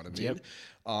well, you know what I mean?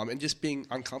 And just being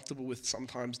uncomfortable with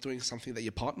sometimes doing something that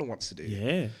your partner wants to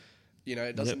do. You know,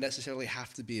 it doesn't necessarily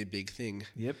have to be a big thing.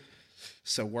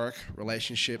 So work,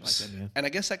 relationships, like that, and I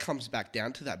guess that comes back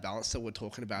down to that balance that we're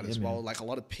talking about as well. Like a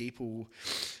lot of people,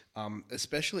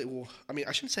 especially, well, I mean,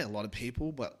 I shouldn't say a lot of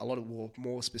people, but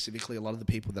more specifically, a lot of the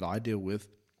people that I deal with,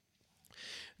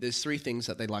 there's three things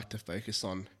that they like to focus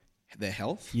on: their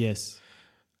health,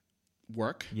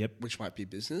 work, which might be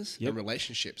business, and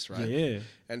relationships, right?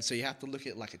 And so you have to look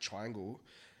at like a triangle,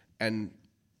 and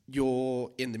you're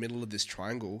in the middle of this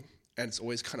triangle, and it's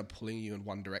always kind of pulling you in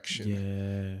one direction.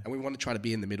 And we want to try to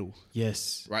be in the middle.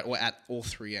 Right? Or at all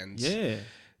three ends.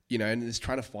 You know, and it's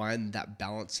trying to find that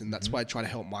balance. And that's why I try to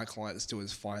help my clients do,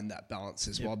 is find that balance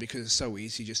as well, because it's so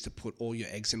easy just to put all your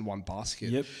eggs in one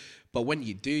basket. But when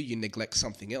you do, you neglect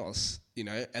something else, you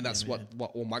know, and that's what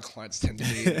all my clients tend to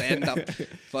do. They end up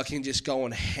fucking just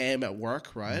going ham at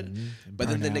work, right? But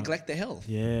then they neglect their health.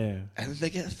 And then they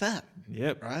get fat.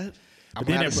 Right? I'm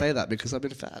glad to say that because I've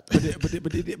been fat.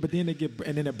 But then they get,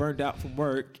 and then they're burned out from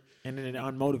work, and then they're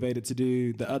unmotivated to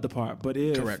do the other part. But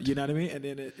if, you know what I mean? And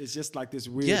then it's just like this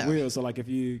weird wheel. So like if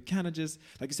you kind of just,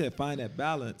 like you said, find that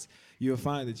balance, you'll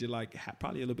find that you're like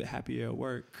probably a little bit happier at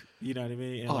work. You know what I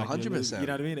mean? And 100%. You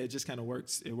know what I mean? It just kind of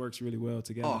works. It works really well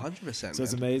together. 100%. So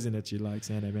it's amazing that you like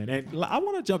saying that, man. And I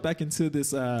want to jump back into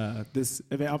this. I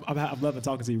mean, I'm loving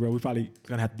talking to you, bro. We're probably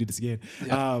gonna have to do this again.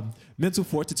 Mental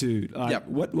fortitude. Like,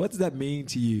 what does that mean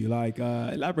to you? Like,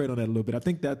 elaborate on that a little bit. I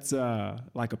think that's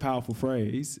like a powerful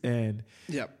phrase. And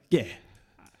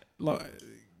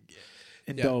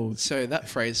indulge. So that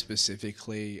phrase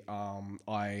specifically,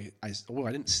 I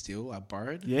didn't steal, I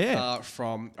borrowed.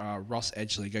 From Ross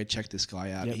Edgley. Go check this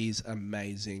guy out. He's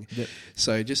amazing.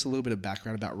 So just a little bit of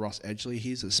background about Ross Edgley.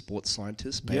 He's a sports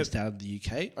scientist based out of the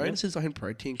UK. Owns his own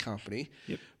protein company,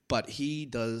 but he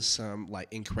does some like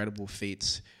incredible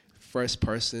feats. First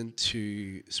person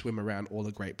to swim around all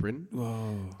of Great Britain.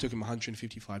 Took him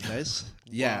 155 days.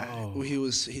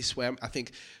 He swam, I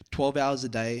think, 12 hours a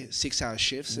day, 6-hour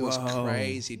shifts. It was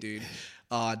crazy, dude.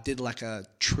 Did like a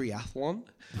triathlon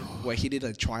where he did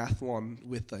a triathlon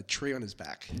with a tree on his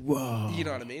back. You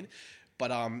know what I mean?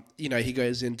 But, you know, he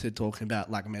goes into talking about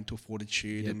like mental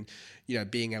fortitude and, you know,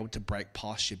 being able to break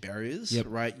past your barriers,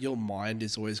 right? Your mind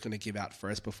is always going to give out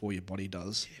first before your body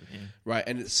does, right?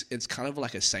 And it's kind of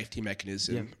like a safety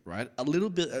mechanism, right? A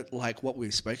little bit like what we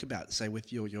spoke about, say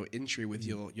with your injury with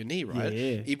your knee, right?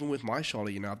 Even with my shoulder,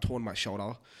 you know, I've torn my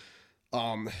shoulder,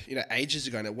 you know, ages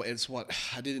ago. And it's what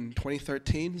I did in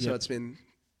 2013. So it's been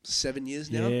 7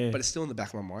 years now, but it's still in the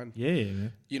back of my mind.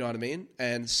 You know what I mean?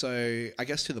 And so I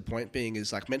guess to the point being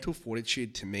is like mental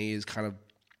fortitude to me is kind of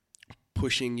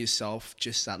pushing yourself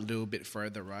just that little bit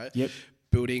further, right?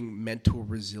 Building mental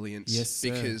resilience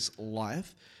because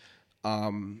life,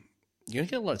 you're gonna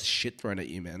get a lot of shit thrown at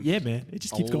you, man. Yeah, man. It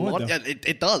just keeps going. Yeah,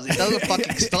 it does. It doesn't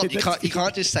fucking stop. You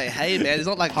can't just say, "Hey, man." It's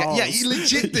not like pause. Yeah, you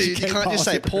legit, dude. You can't just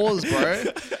say pause, bro.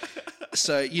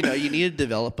 So you need to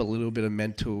develop a little bit of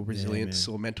mental resilience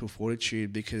or mental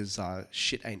fortitude because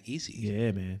shit ain't easy.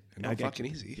 Yeah, man. Not fucking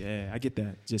easy. Yeah, I get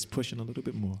that. Just pushing a little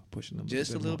bit more.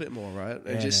 Just a little bit more, right?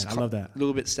 And just I love that. A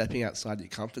little bit stepping outside your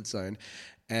comfort zone.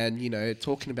 And,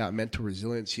 talking about mental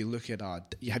resilience, you look at,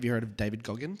 have you heard of David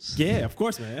Goggins? Yeah, of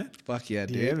course, man. Fuck yeah,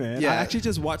 dude. Yeah, man. Yeah. I actually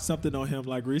just watched something on him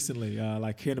like recently,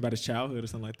 like hearing about his childhood or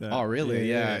something like that. Oh, really?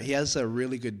 Yeah. He has a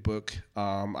really good book.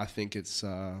 I think it's,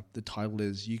 the title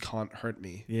is You Can't Hurt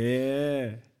Me.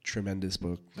 Yeah. Tremendous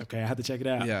book. Okay, I have to check it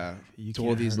out. Yeah. To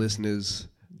all these listeners,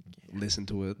 listen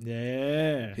to it.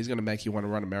 Yeah. He's going to make you want to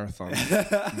run a marathon.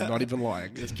 Not even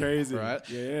lying. It's crazy. Right?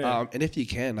 Yeah. And if you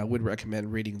can, I would recommend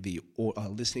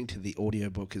listening to the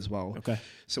audiobook as well. Okay.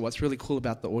 So what's really cool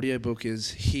about the audiobook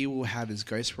is he will have his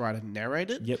ghostwriter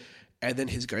narrate it. Yep. And then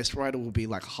his ghostwriter will be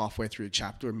like halfway through the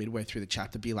chapter or midway through the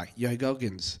chapter be like, "Yo,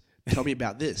 Goggins, tell me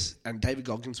about this." And David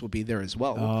Goggins will be there as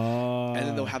well. Oh. And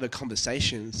then they'll have a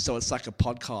conversation. So it's like a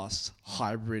podcast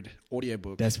hybrid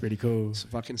audiobook. That's pretty cool. It's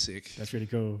fucking sick. That's pretty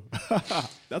cool.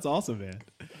 That's awesome, man.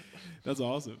 That's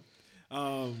awesome.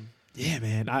 Yeah,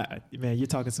 man. Man, you're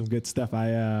talking some good stuff.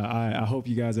 I hope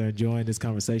you guys are enjoying this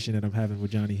conversation that I'm having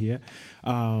with Johnny here.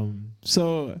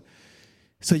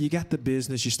 So you got the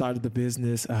business. You started the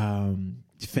business.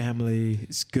 Family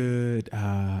is good.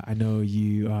 I know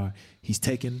you. He's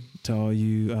taken to all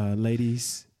you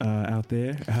ladies out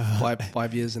there.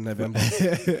 5 years in November.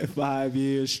 5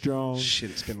 years strong.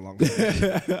 Shit, it's been a long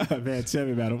time. Man, tell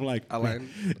me about it. I'm like, Alain,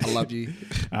 I love you.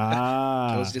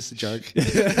 That was just a joke.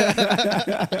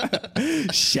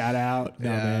 Shout out.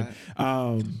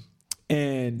 No,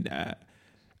 man.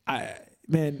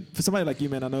 Man, for somebody like you,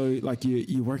 man, I know like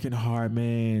you're working hard,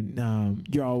 man.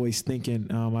 You're always thinking.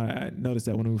 I noticed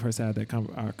that when we first had that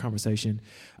conversation,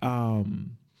 you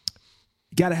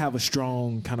got to have a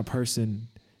strong kind of person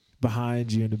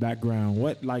behind you in the background.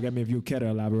 If you care to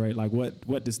elaborate, like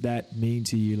what does that mean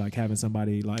to you? Like having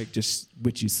somebody like just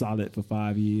with you solid for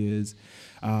 5 years,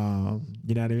 you know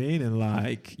what I mean? And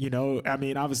like,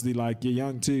 obviously like you're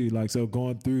young too, like, so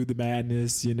going through the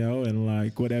madness, and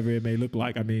like whatever it may look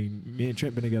like. I mean, me and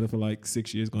Trent been together for like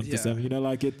 6 years, going to 7,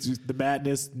 like it's just, the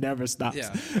madness never stops.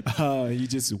 Yeah. You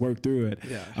just work through it.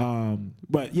 Yeah.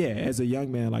 But yeah, as a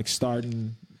young man, like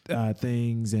starting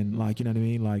things and like, you know what I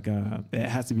mean? Like, it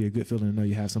has to be a good feeling to know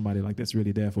you have somebody like that's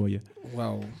really there for you.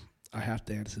 Well, I have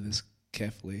to answer this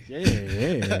carefully.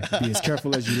 Yeah. Be as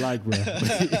careful as you like, bro.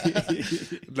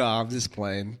 No, I'm just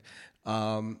playing.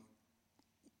 Like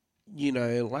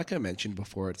I mentioned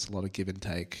before, it's a lot of give and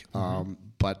take.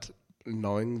 But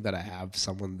knowing that I have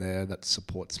someone there that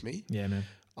supports me. Yeah, man.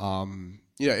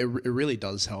 It really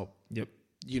does help. Yep.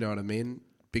 You know what I mean?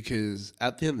 Because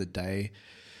at the end of the day,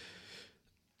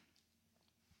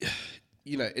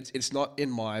 it's not in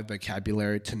my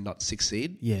vocabulary to not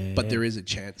succeed. Yeah. But there is a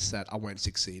chance that I won't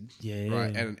succeed. Yeah.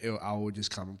 Right. And I will just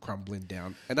come crumbling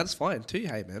down, and that's fine too.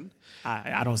 Hey, man.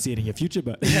 I don't see it in your future,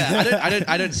 but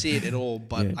I don't see it at all.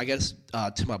 But I guess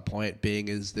to my point being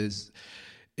is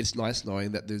it's nice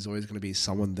knowing that there's always going to be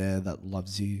someone there that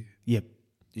loves you. Yep.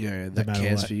 That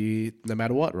cares for you no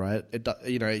matter what. Right.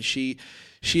 She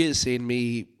has seen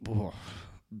me.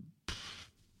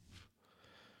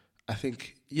 I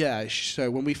think. Yeah,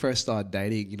 so when we first started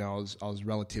dating, I was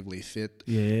relatively fit.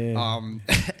 Yeah.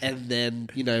 And then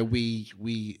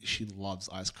she loves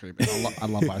ice cream. And I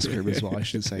love ice cream as well. I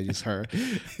should say just her.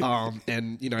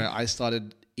 And I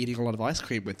started eating a lot of ice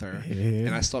cream with her,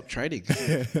 and I stopped training.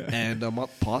 And a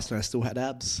month passed, and I still had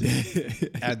abs.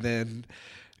 And then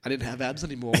I didn't have abs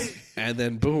anymore. And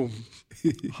then boom,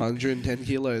 110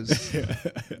 kilos.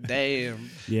 Damn.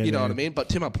 Yeah, you know what I mean? But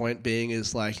to my point being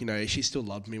is like, she still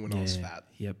loved me when I was fat.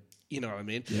 Yep. You know what I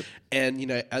mean? Yep.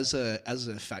 And, as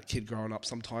a fat kid growing up,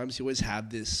 sometimes you always have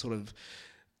this sort of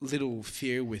little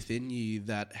fear within you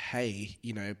that, hey,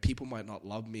 people might not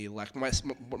love me. Like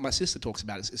what my sister talks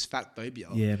about is fat phobia.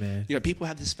 Yeah, man. People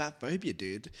have this fat phobia,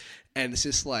 dude. And it's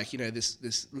just like,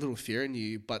 this little fear in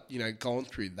you. But, going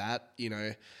through that,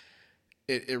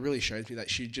 it really shows me that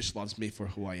she just loves me for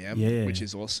who I am, which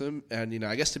is awesome. And,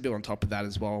 I guess to build on top of that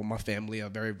as well, my family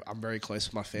I'm very close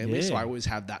with my family. So I always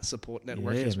have that support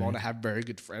network as well. Man. And I have very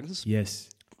good friends. Yes.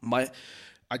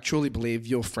 I truly believe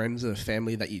your friends are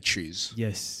family that you choose.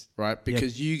 Yes. Right?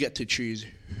 Because you get to choose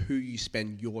who you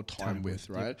spend your time with,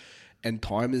 right? Yep. And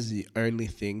time is the only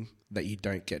thing that you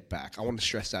don't get back. I want to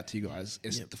stress that to you guys.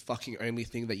 It's the fucking only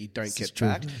thing that you don't get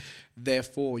back.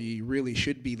 Therefore, you really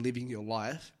should be living your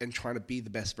life and trying to be the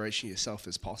best version of yourself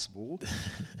as possible.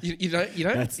 you know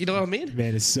what I mean?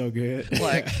 Man, it's so good.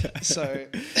 Like, so.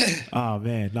 Oh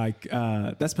man, like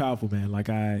that's powerful, man. Like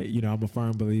I'm a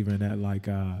firm believer in that. Like,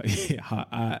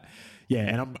 and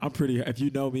I'm pretty. If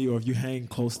you know me or if you hang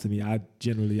close to me, I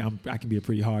can be a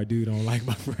pretty hard dude on like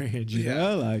my friends. You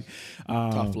know, like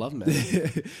tough love, man.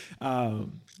 Oh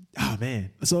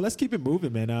man, so let's keep it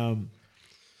moving, man.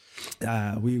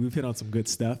 We've hit on some good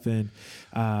stuff, and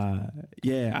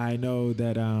I know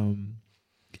that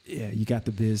you got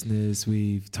the business.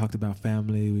 We've talked about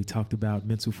family. We talked about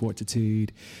mental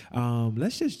fortitude.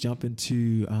 Let's just jump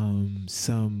into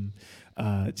some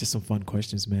fun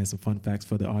questions, man. Some fun facts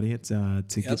for the audience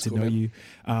to get to know you.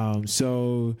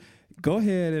 So go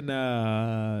ahead and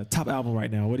top album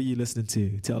right now. What are you listening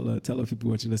to? Tell the people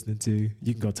what you're listening to.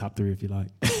 You can go top 3 if you like.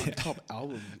 Top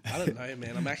album? I don't know,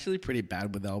 man. I'm actually pretty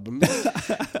bad with albums.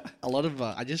 A lot of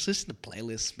I just listen to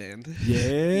playlists, man.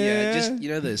 Yeah, just the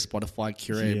Spotify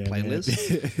curated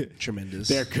playlist. Tremendous.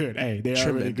 They're good. Hey, they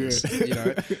are really good.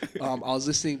 I was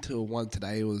listening to one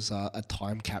today. It was a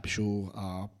time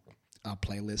capsule.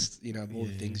 Playlist, all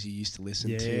the things you used to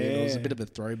listen to. And it was a bit of a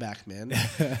throwback, man.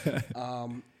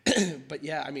 But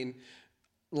yeah, I mean,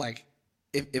 like,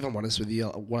 if I'm honest with you,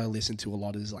 what I listen to a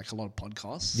lot is like a lot of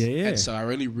podcasts. Yeah. And so I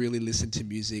only really listen to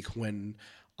music when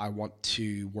I want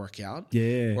to work out.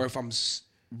 Yeah. Or if I'm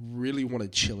really want to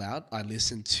chill out, I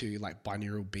listen to like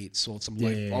binaural beats or some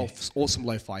some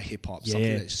lo-fi hip hop,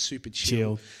 something that's super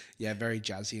chill. Yeah, very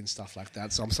jazzy and stuff like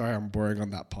that. So I'm sorry I'm boring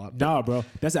on that part. Nah, bro,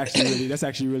 that's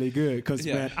actually really good because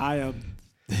man, I am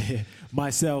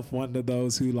myself one of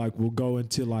those who like will go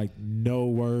into like no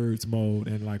words mode,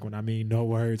 and like when I mean no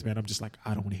words, man, I'm just like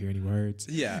I don't want to hear any words.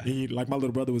 Yeah, and like my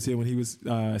little brother was here when he was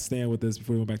staying with us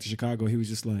before we went back to Chicago. He was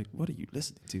just like, "What are you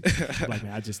listening to?" I'm like,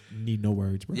 man, I just need no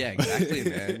words, bro. Yeah, exactly,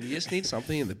 man. You just need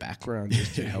something in the background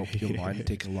just to help your mind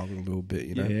tick along a little bit,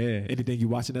 you know. Yeah. Anything you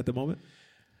watching at the moment?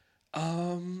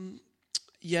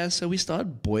 Yeah. So we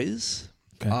started Boys.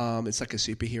 Okay. It's like a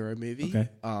superhero movie. Okay.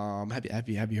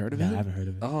 Have you heard of it? I haven't heard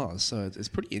of it. Oh, so it's a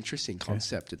pretty interesting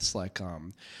concept. Okay. It's like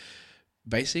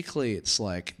basically it's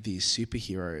like these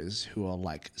superheroes who are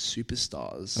like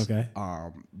superstars. Okay.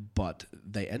 But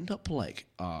they end up like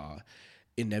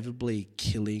inevitably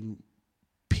killing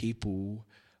people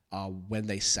when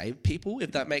they save people,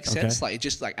 if that makes sense. Like, it's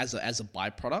just like as a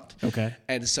byproduct. Okay.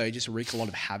 And so you just wreak a lot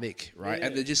of havoc, right? Yeah.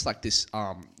 And they're just like this,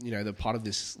 they're part of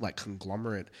this like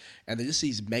conglomerate, and they're just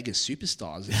these mega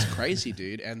superstars. It's crazy,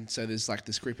 dude. And so there's like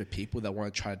this group of people that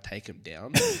want to try to take them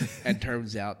down, and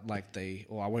turns out like I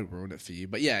won't ruin it for you,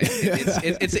 but yeah,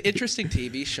 it's an interesting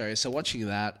TV show. So watching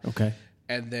that, okay,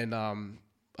 and then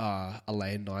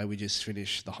Elaine and I, we just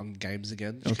finished the Hunger Games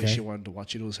again because she wanted to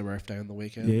watch it. It was her birthday on the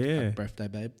weekend. Yeah. Happy birthday,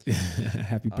 babe.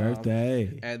 Happy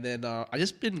birthday. And then I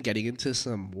just been getting into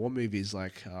some war movies,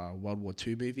 like World War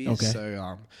II movies. Okay.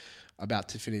 So about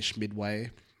to finish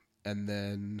Midway, and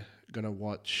then going to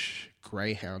watch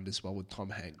Greyhound as well with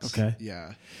Tom Hanks. Okay.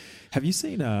 Yeah. Have you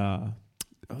seen...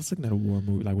 I was looking at a war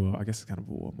movie, I guess it's kind of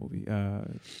a war movie.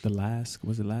 The Last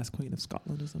Queen of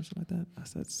Scotland or something like that? I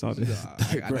saw this.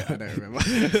 I don't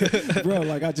remember. Bro,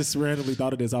 like I just randomly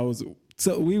thought of this.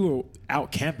 So we were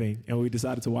out camping and we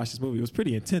decided to watch this movie. It was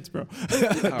pretty intense, bro.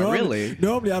 Really?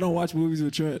 Normally I don't watch movies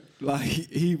with Trent. Like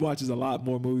he watches a lot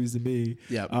more movies than me.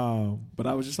 Yeah. But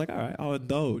I was just like, all right, I'll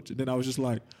indulge. And then I was just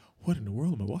like, what in the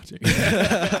world am I watching?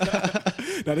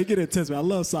 Now they get intense, man. I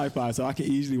love sci-fi, so I can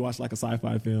easily watch like a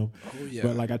sci-fi film. Oh yeah.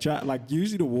 But like I try, like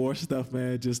usually the war stuff,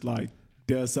 man, just like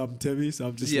does something to me. So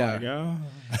I'm just like, oh.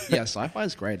 Yeah, sci-fi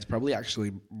is great. It's probably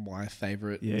actually my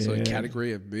favorite sort of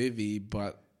category of movie,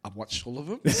 but I've watched all of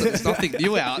them, so there's nothing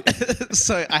new out.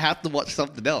 So I have to watch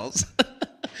something else.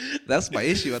 That's my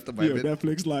issue at the moment. Yeah,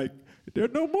 Netflix, like, there are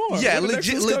no more. Yeah,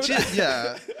 legit,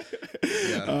 yeah.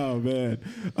 Oh man,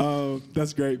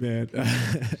 that's great, man.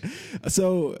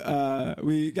 So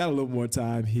we got a little more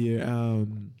time here.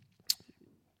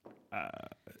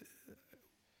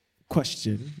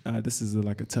 Question. This is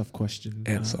like a tough question.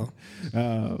 Answer.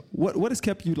 What has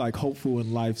kept you like hopeful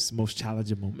in life's most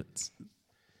challenging moments?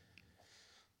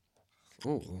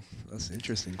 Oh, that's an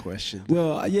interesting question.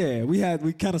 Well, yeah,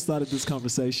 we kind of started this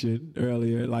conversation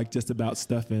earlier, like just about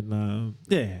stuff, and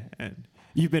and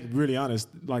you've been really honest,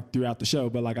 like throughout the show,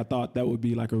 but like I thought that would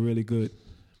be like a really good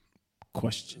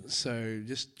question. So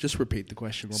just repeat the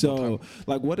question one more time.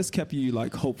 Like, what has kept you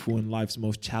like hopeful in life's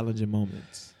most challenging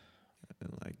moments?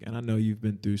 And I know you've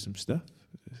been through some stuff,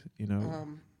 you know.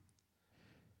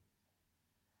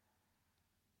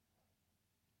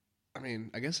 I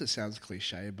mean, I guess it sounds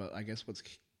cliche, but I guess what's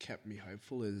kept me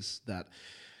hopeful is that,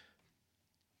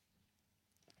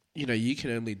 you know, you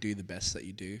can only do the best that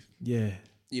you do. Yeah.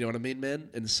 You know what I mean, man?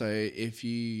 And so if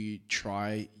you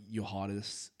try your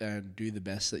hardest and do the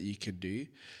best that you can do,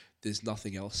 there's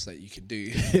nothing else that you can do.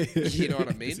 You know what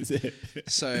I mean?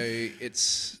 So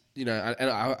it's, you know,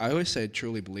 I always say,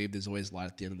 truly believe there's always light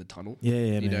at the end of the tunnel.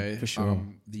 Yeah, you man, know, for sure.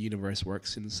 The universe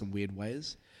works in some weird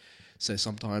ways. So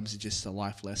sometimes it's just a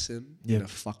life lesson Yep. in a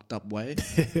fucked up way.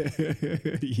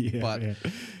 But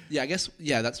I guess,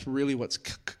 that's really what's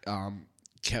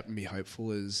kept me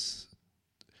hopeful is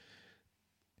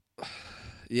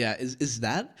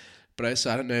that. But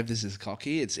also, I don't know if this is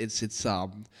cocky. It's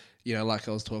you know, like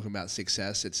I was talking about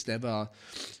success. It's never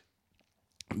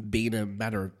been a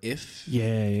matter of if.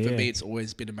 Yeah. For me, it's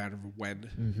always been a matter of when.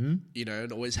 Mm-hmm. You know,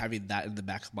 and always having that in the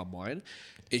back of my mind.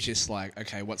 It's just like,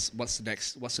 okay, what's the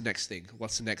next thing?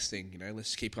 What's the next thing? You know,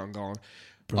 let's keep on going.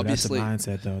 Bro, Obviously, that's a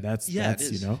mindset though. That's you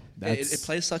know, it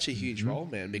plays such a huge role,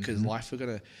 man, because life's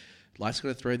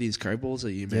gonna throw these curveballs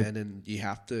at you, man, and you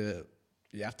have to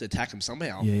attack them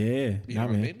somehow. Yeah. You know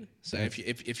what I mean? So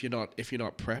if you're not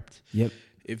prepped, yep.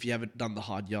 If you haven't done the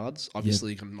hard yards,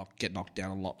 obviously you can get knocked down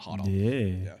a lot harder.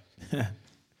 Yeah.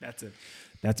 That's it.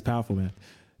 That's powerful, man.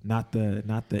 Not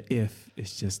the if,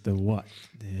 it's just the what.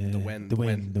 Yeah. The when.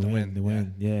 The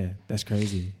when. Yeah. That's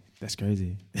crazy.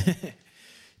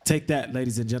 Take that,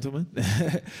 ladies and gentlemen.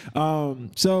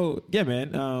 So yeah,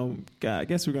 man. I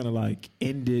guess we're gonna like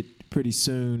end it pretty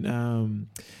soon.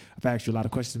 I've asked you a lot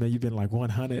of questions, man. You've been like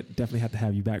 100. Definitely have to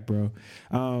have you back, bro.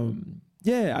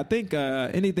 Yeah, I think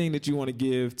anything that you want to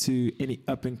give to any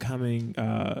up-and-coming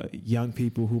young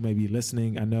people who may be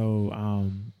listening. I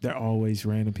know there are always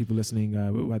random people listening,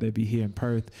 whether it be here in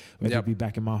Perth, whether it be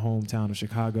back in my hometown of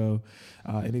Chicago.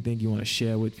 Anything you want to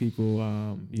share with people,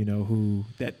 you know, who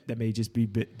that may just be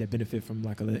that benefit from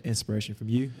like a little inspiration from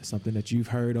you, something that you've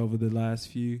heard over the last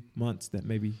few months that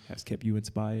maybe has kept you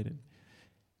inspired.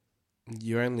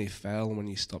 You only fail when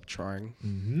you stop trying.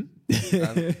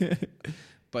 Mm-hmm.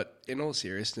 But in all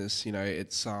seriousness, you know,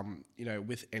 it's you know,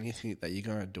 with anything that you're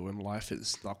going to do in life,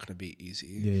 it's not going to be easy.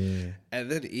 Yeah.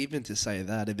 And then even to say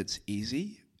that, if it's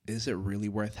easy, is it really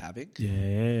worth having?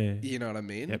 Yeah. You know what I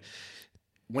mean? Yep.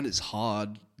 When it's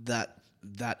hard, that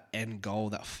end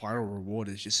goal, that final reward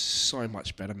is just so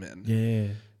much better, man. Yeah.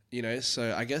 You know,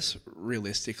 so I guess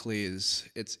realistically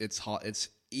it's hard. It's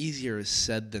easier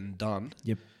said than done.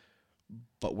 Yep.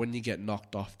 But when you get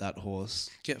knocked off that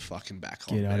horse, get fucking back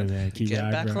on. Get out of there. Keep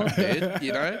get back bro. on, dude.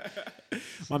 You know,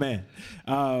 my man.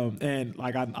 And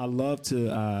like I love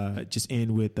to just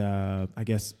end with I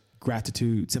guess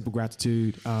gratitude, simple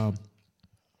gratitude.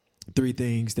 3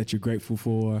 things that you're grateful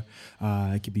for.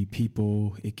 It could be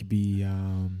people. It could be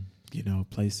you know,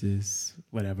 places.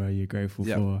 Whatever you're grateful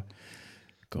for.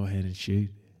 Go ahead and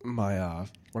shoot.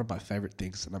 One of my favorite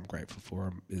things that I'm grateful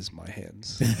for is my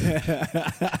hands.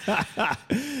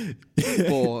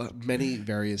 For many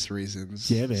various reasons.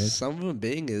 Yeah, man. Some of them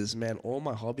being is, man, all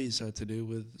my hobbies are to do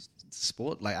with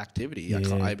sport, like activity. Yeah.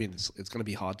 I mean, it's going to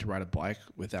be hard to ride a bike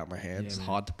without my hands. Yeah,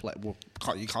 hard to play. Well,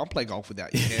 you can't play golf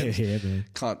without your hands. Yeah, man.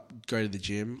 Can't go to the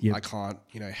gym. Yep. I can't,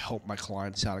 you know, help my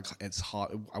clients out. It's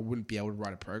hard. I wouldn't be able to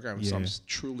write a program. Yeah. So I'm just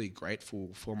truly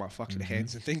grateful for my fucking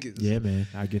hands and fingers. Yeah, man.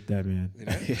 I get that, man. You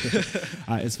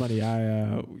know? It's funny.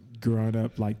 I growing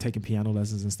up, like taking piano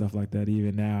lessons and stuff like that.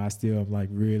 Even now, I still am like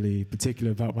really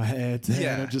particular about my hands.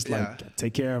 Yeah, I'm just like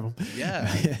take care of them.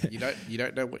 Yeah, you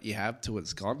don't know what you have till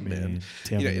it's gone, man.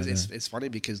 Tell me it's funny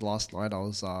because last night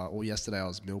yesterday I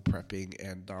was meal prepping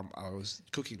and I was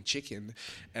cooking chicken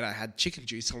and I had chicken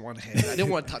juice on one hand. I didn't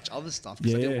want to touch other stuff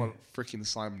because I didn't want freaking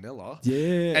salmonella.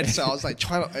 Yeah, and so I was like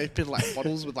trying to open like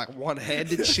bottles with like one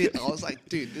hand and shit. I was like,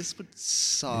 dude, this would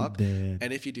suck.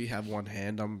 And if you do have one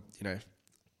hand, I'm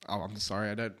sorry,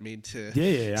 I don't mean to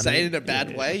say it in a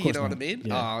bad way. You know what I mean?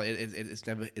 Yeah. It's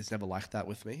never like that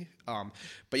with me.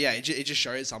 But yeah, it just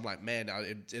shows. I'm like, man,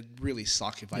 it really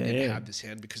suck if I didn't have this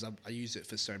hand because I use it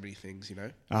for so many things. You know?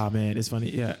 Oh man, it's funny.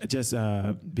 Yeah, just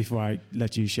before I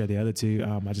let you share the other 2,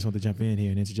 I just want to jump in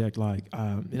here and interject. Like,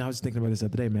 and I was thinking about this the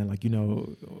other day, man. Like, you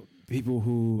know, people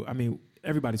who, I mean,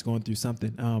 everybody's going through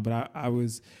something. But I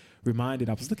was reminded,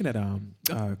 I was looking at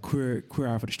Queer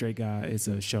Eye for the Straight Guy. It's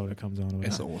a show that comes on.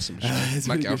 It's an awesome show.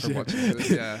 My girlfriend watches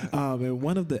it. Yeah. And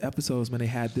one of the episodes, man, they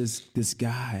had this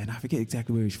guy, and I forget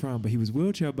exactly where he's from, but he was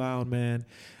wheelchair bound, man.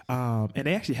 And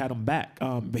they actually had him back,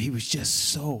 but he was just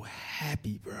so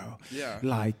happy, bro. Yeah.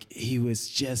 Like he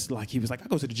was like, I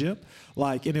go to the gym,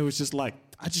 like, and it was just like,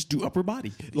 I just do upper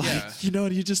body, like, you know,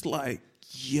 and you're just like,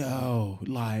 yo,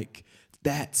 like,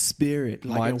 that spirit,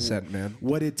 like mindset, man.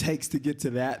 What it takes to get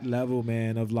to that level,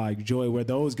 man, of like joy, where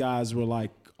those guys were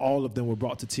like, all of them were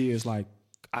brought to tears. Like,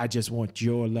 I just want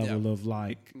your level of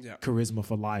like charisma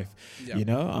for life, you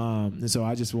know? And so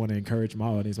I just want to encourage my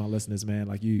audience, my listeners, man,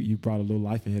 like you brought a little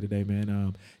life in here today,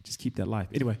 man. Just keep that life.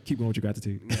 Anyway, keep going with your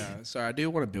gratitude. Yeah. So I do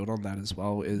want to build on that as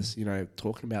well is, you know,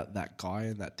 talking about that guy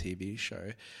in that TV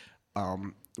show,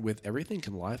 with everything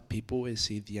in life, people always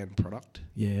see the end product,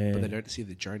 but they don't see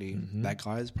the journey. That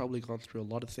guy has probably gone through a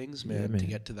lot of things, man, to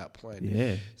get to that point.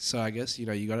 Yeah. So I guess, you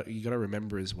know, you gotta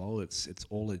remember as well, it's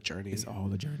all a journey. It's all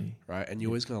a journey, right? And you're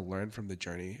always gonna learn from the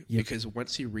journey because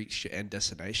once you reach your end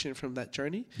destination from that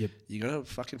journey, you're gonna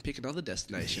fucking pick another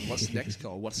destination. What's the next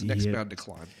goal? What's the next mountain to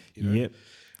climb? You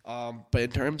know? But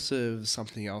in terms of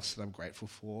something else that I'm grateful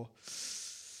for.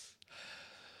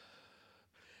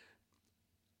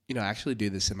 You know, I actually do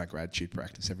this in my gratitude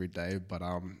practice every day, but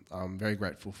I'm very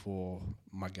grateful for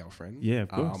my girlfriend. Yeah, of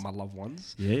course. My loved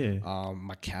ones. Yeah.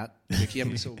 My cat, Twinkie.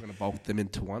 I'm still going to bulk them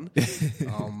into one.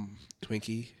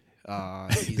 Twinkie.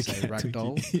 He's a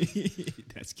ragdoll.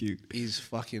 That's cute. He's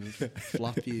fucking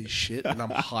fluffy as shit, and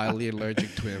I'm highly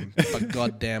allergic to him. But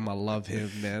goddamn, I love him,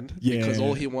 man. Yeah. Because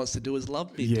all he wants to do is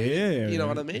love me, dude. You know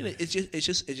what I mean? It's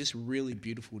just really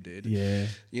beautiful, dude. Yeah.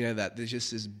 You know that there's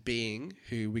just this being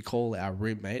who we call our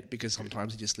roommate because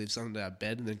sometimes he just lives under our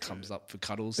bed and then comes up for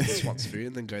cuddles and just wants food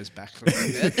and then goes back on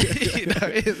the bed. You know,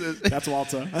 that's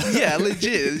Walter. Yeah,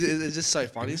 legit. It's just so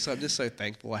funny. So I'm just so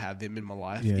thankful I have him in my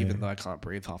life, even though I can't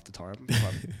breathe half the time.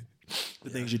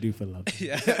 The things you do for love.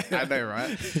 Yeah, I know,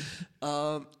 right?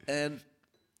 And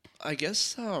I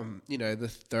guess, you know, the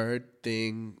third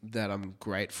thing that I'm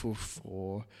grateful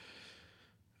for,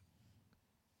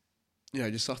 you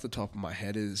know, just off the top of my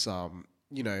head is,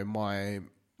 you know, my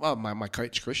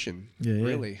coach, Christian,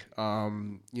 really.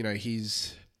 You know,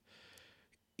 he's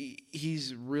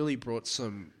really brought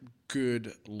some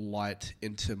good light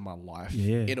into my life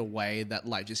in a way that,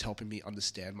 like, just helping me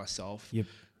understand myself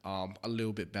a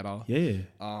little bit better.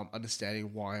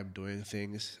 Understanding why I'm doing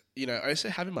things. You know, also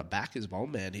having my back as well,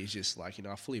 man. He's just like, you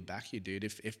know, I fully back you, dude.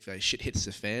 If shit hits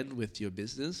the fan with your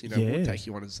business, you know, we'll take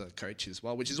you on as a coach as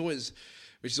well, which is always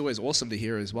awesome to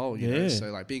hear as well. You know,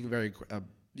 so like being very,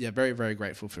 very, very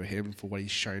grateful for him for what he's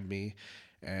shown me,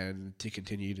 and to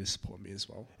continue to support me as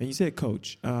well. And you said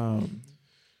coach.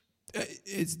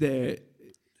 Is there?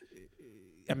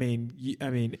 I mean,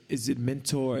 is it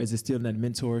mentor? Is it still in that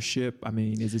mentorship? I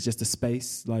mean, is it just a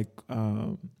space? Like,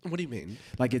 what do you mean?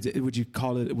 Like, would you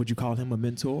call him a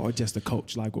mentor or just a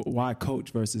coach? Like, why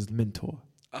coach versus mentor?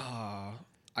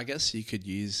 I guess you could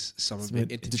use some of it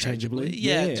interchangeably.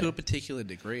 Yeah, to a particular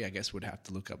degree. I guess we'd have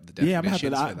to look up the definitions for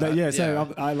that. I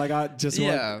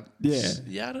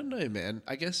don't know, man.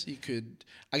 I guess you could.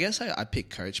 I guess I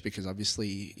picked coach because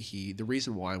obviously the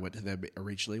reason why I went to them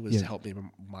originally was to help me with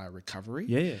my recovery.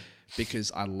 Yeah.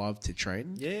 Because I love to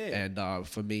train. Yeah. And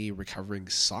for me, recovering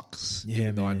sucks.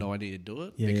 Even though I know I need to do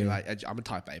it. Yeah. Because I'm a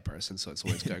type A person, so it's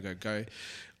always go.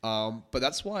 But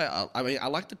that's why I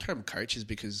like the term coaches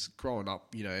because growing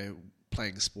up, you know,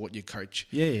 playing sport, your coach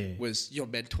was your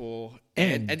mentor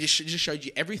and just showed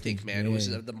you everything, man. It was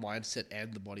the mindset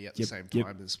and the body at the same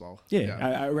time as well.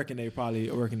 I reckon they probably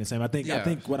are working the same. I think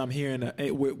what I'm hearing,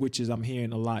 which is I'm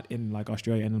hearing a lot in like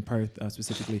Australia and in Perth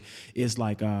specifically, is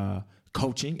like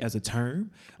coaching as a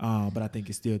term, but I think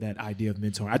it's still that idea of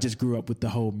mentoring. I just grew up with the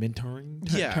whole mentoring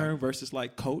term versus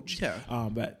like coach.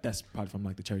 But that's probably from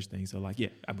like the church thing. So like,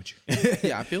 I'm with you.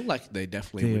 I feel like they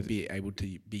definitely would be able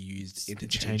to be used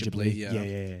interchangeably.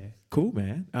 Yeah. Cool,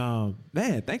 man.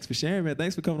 Man, thanks for sharing, man.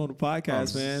 Thanks for coming on the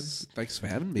podcast, man. Thanks for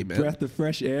having me, man. Breath of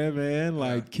fresh air, man.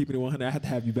 Like keeping it 100. I had to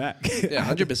have you back.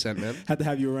 100%, man. Had to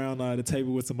have you around the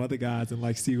table with some other guys and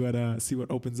like see what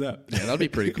opens up. Yeah, that'd be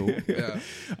pretty cool. Yeah.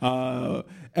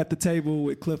 At the table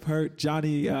with Cliff Hurt,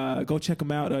 Johnny, go check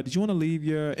him out. Did you want to leave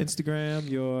your Instagram,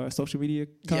 your social media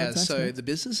contacts? Yeah, so the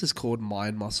business is called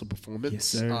Mind Muscle Performance. Yes,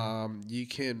 sir. You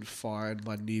can find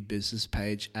my new business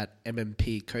page at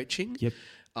MMP Coaching. Yep.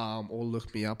 Or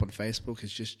look me up on Facebook.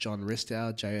 It's just John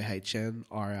Ristau, JohnRistau.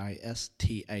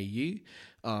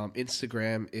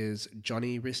 Instagram is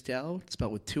Johnny Ristau,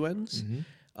 spelled with 2 N's. Mm-hmm.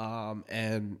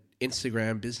 And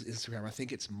business Instagram, I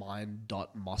think it's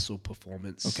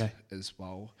mind.muscleperformance as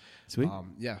well. Sweet.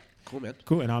 Cool, man.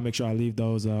 Cool, and I'll make sure I leave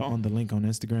those on the link on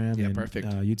Instagram and perfect.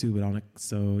 YouTube and all that.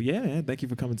 So, man, thank you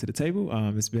for coming to the table.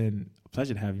 It's been a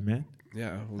pleasure to have you, man.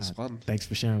 Yeah, it was fun. Thanks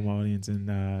for sharing my audience and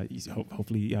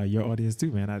hopefully your audience too,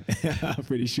 man. I'm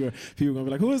pretty sure people are going to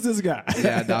be like, who is this guy?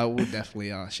 Yeah, no, we'll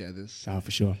definitely share this.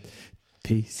 For sure.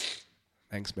 Peace.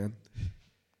 Thanks, man.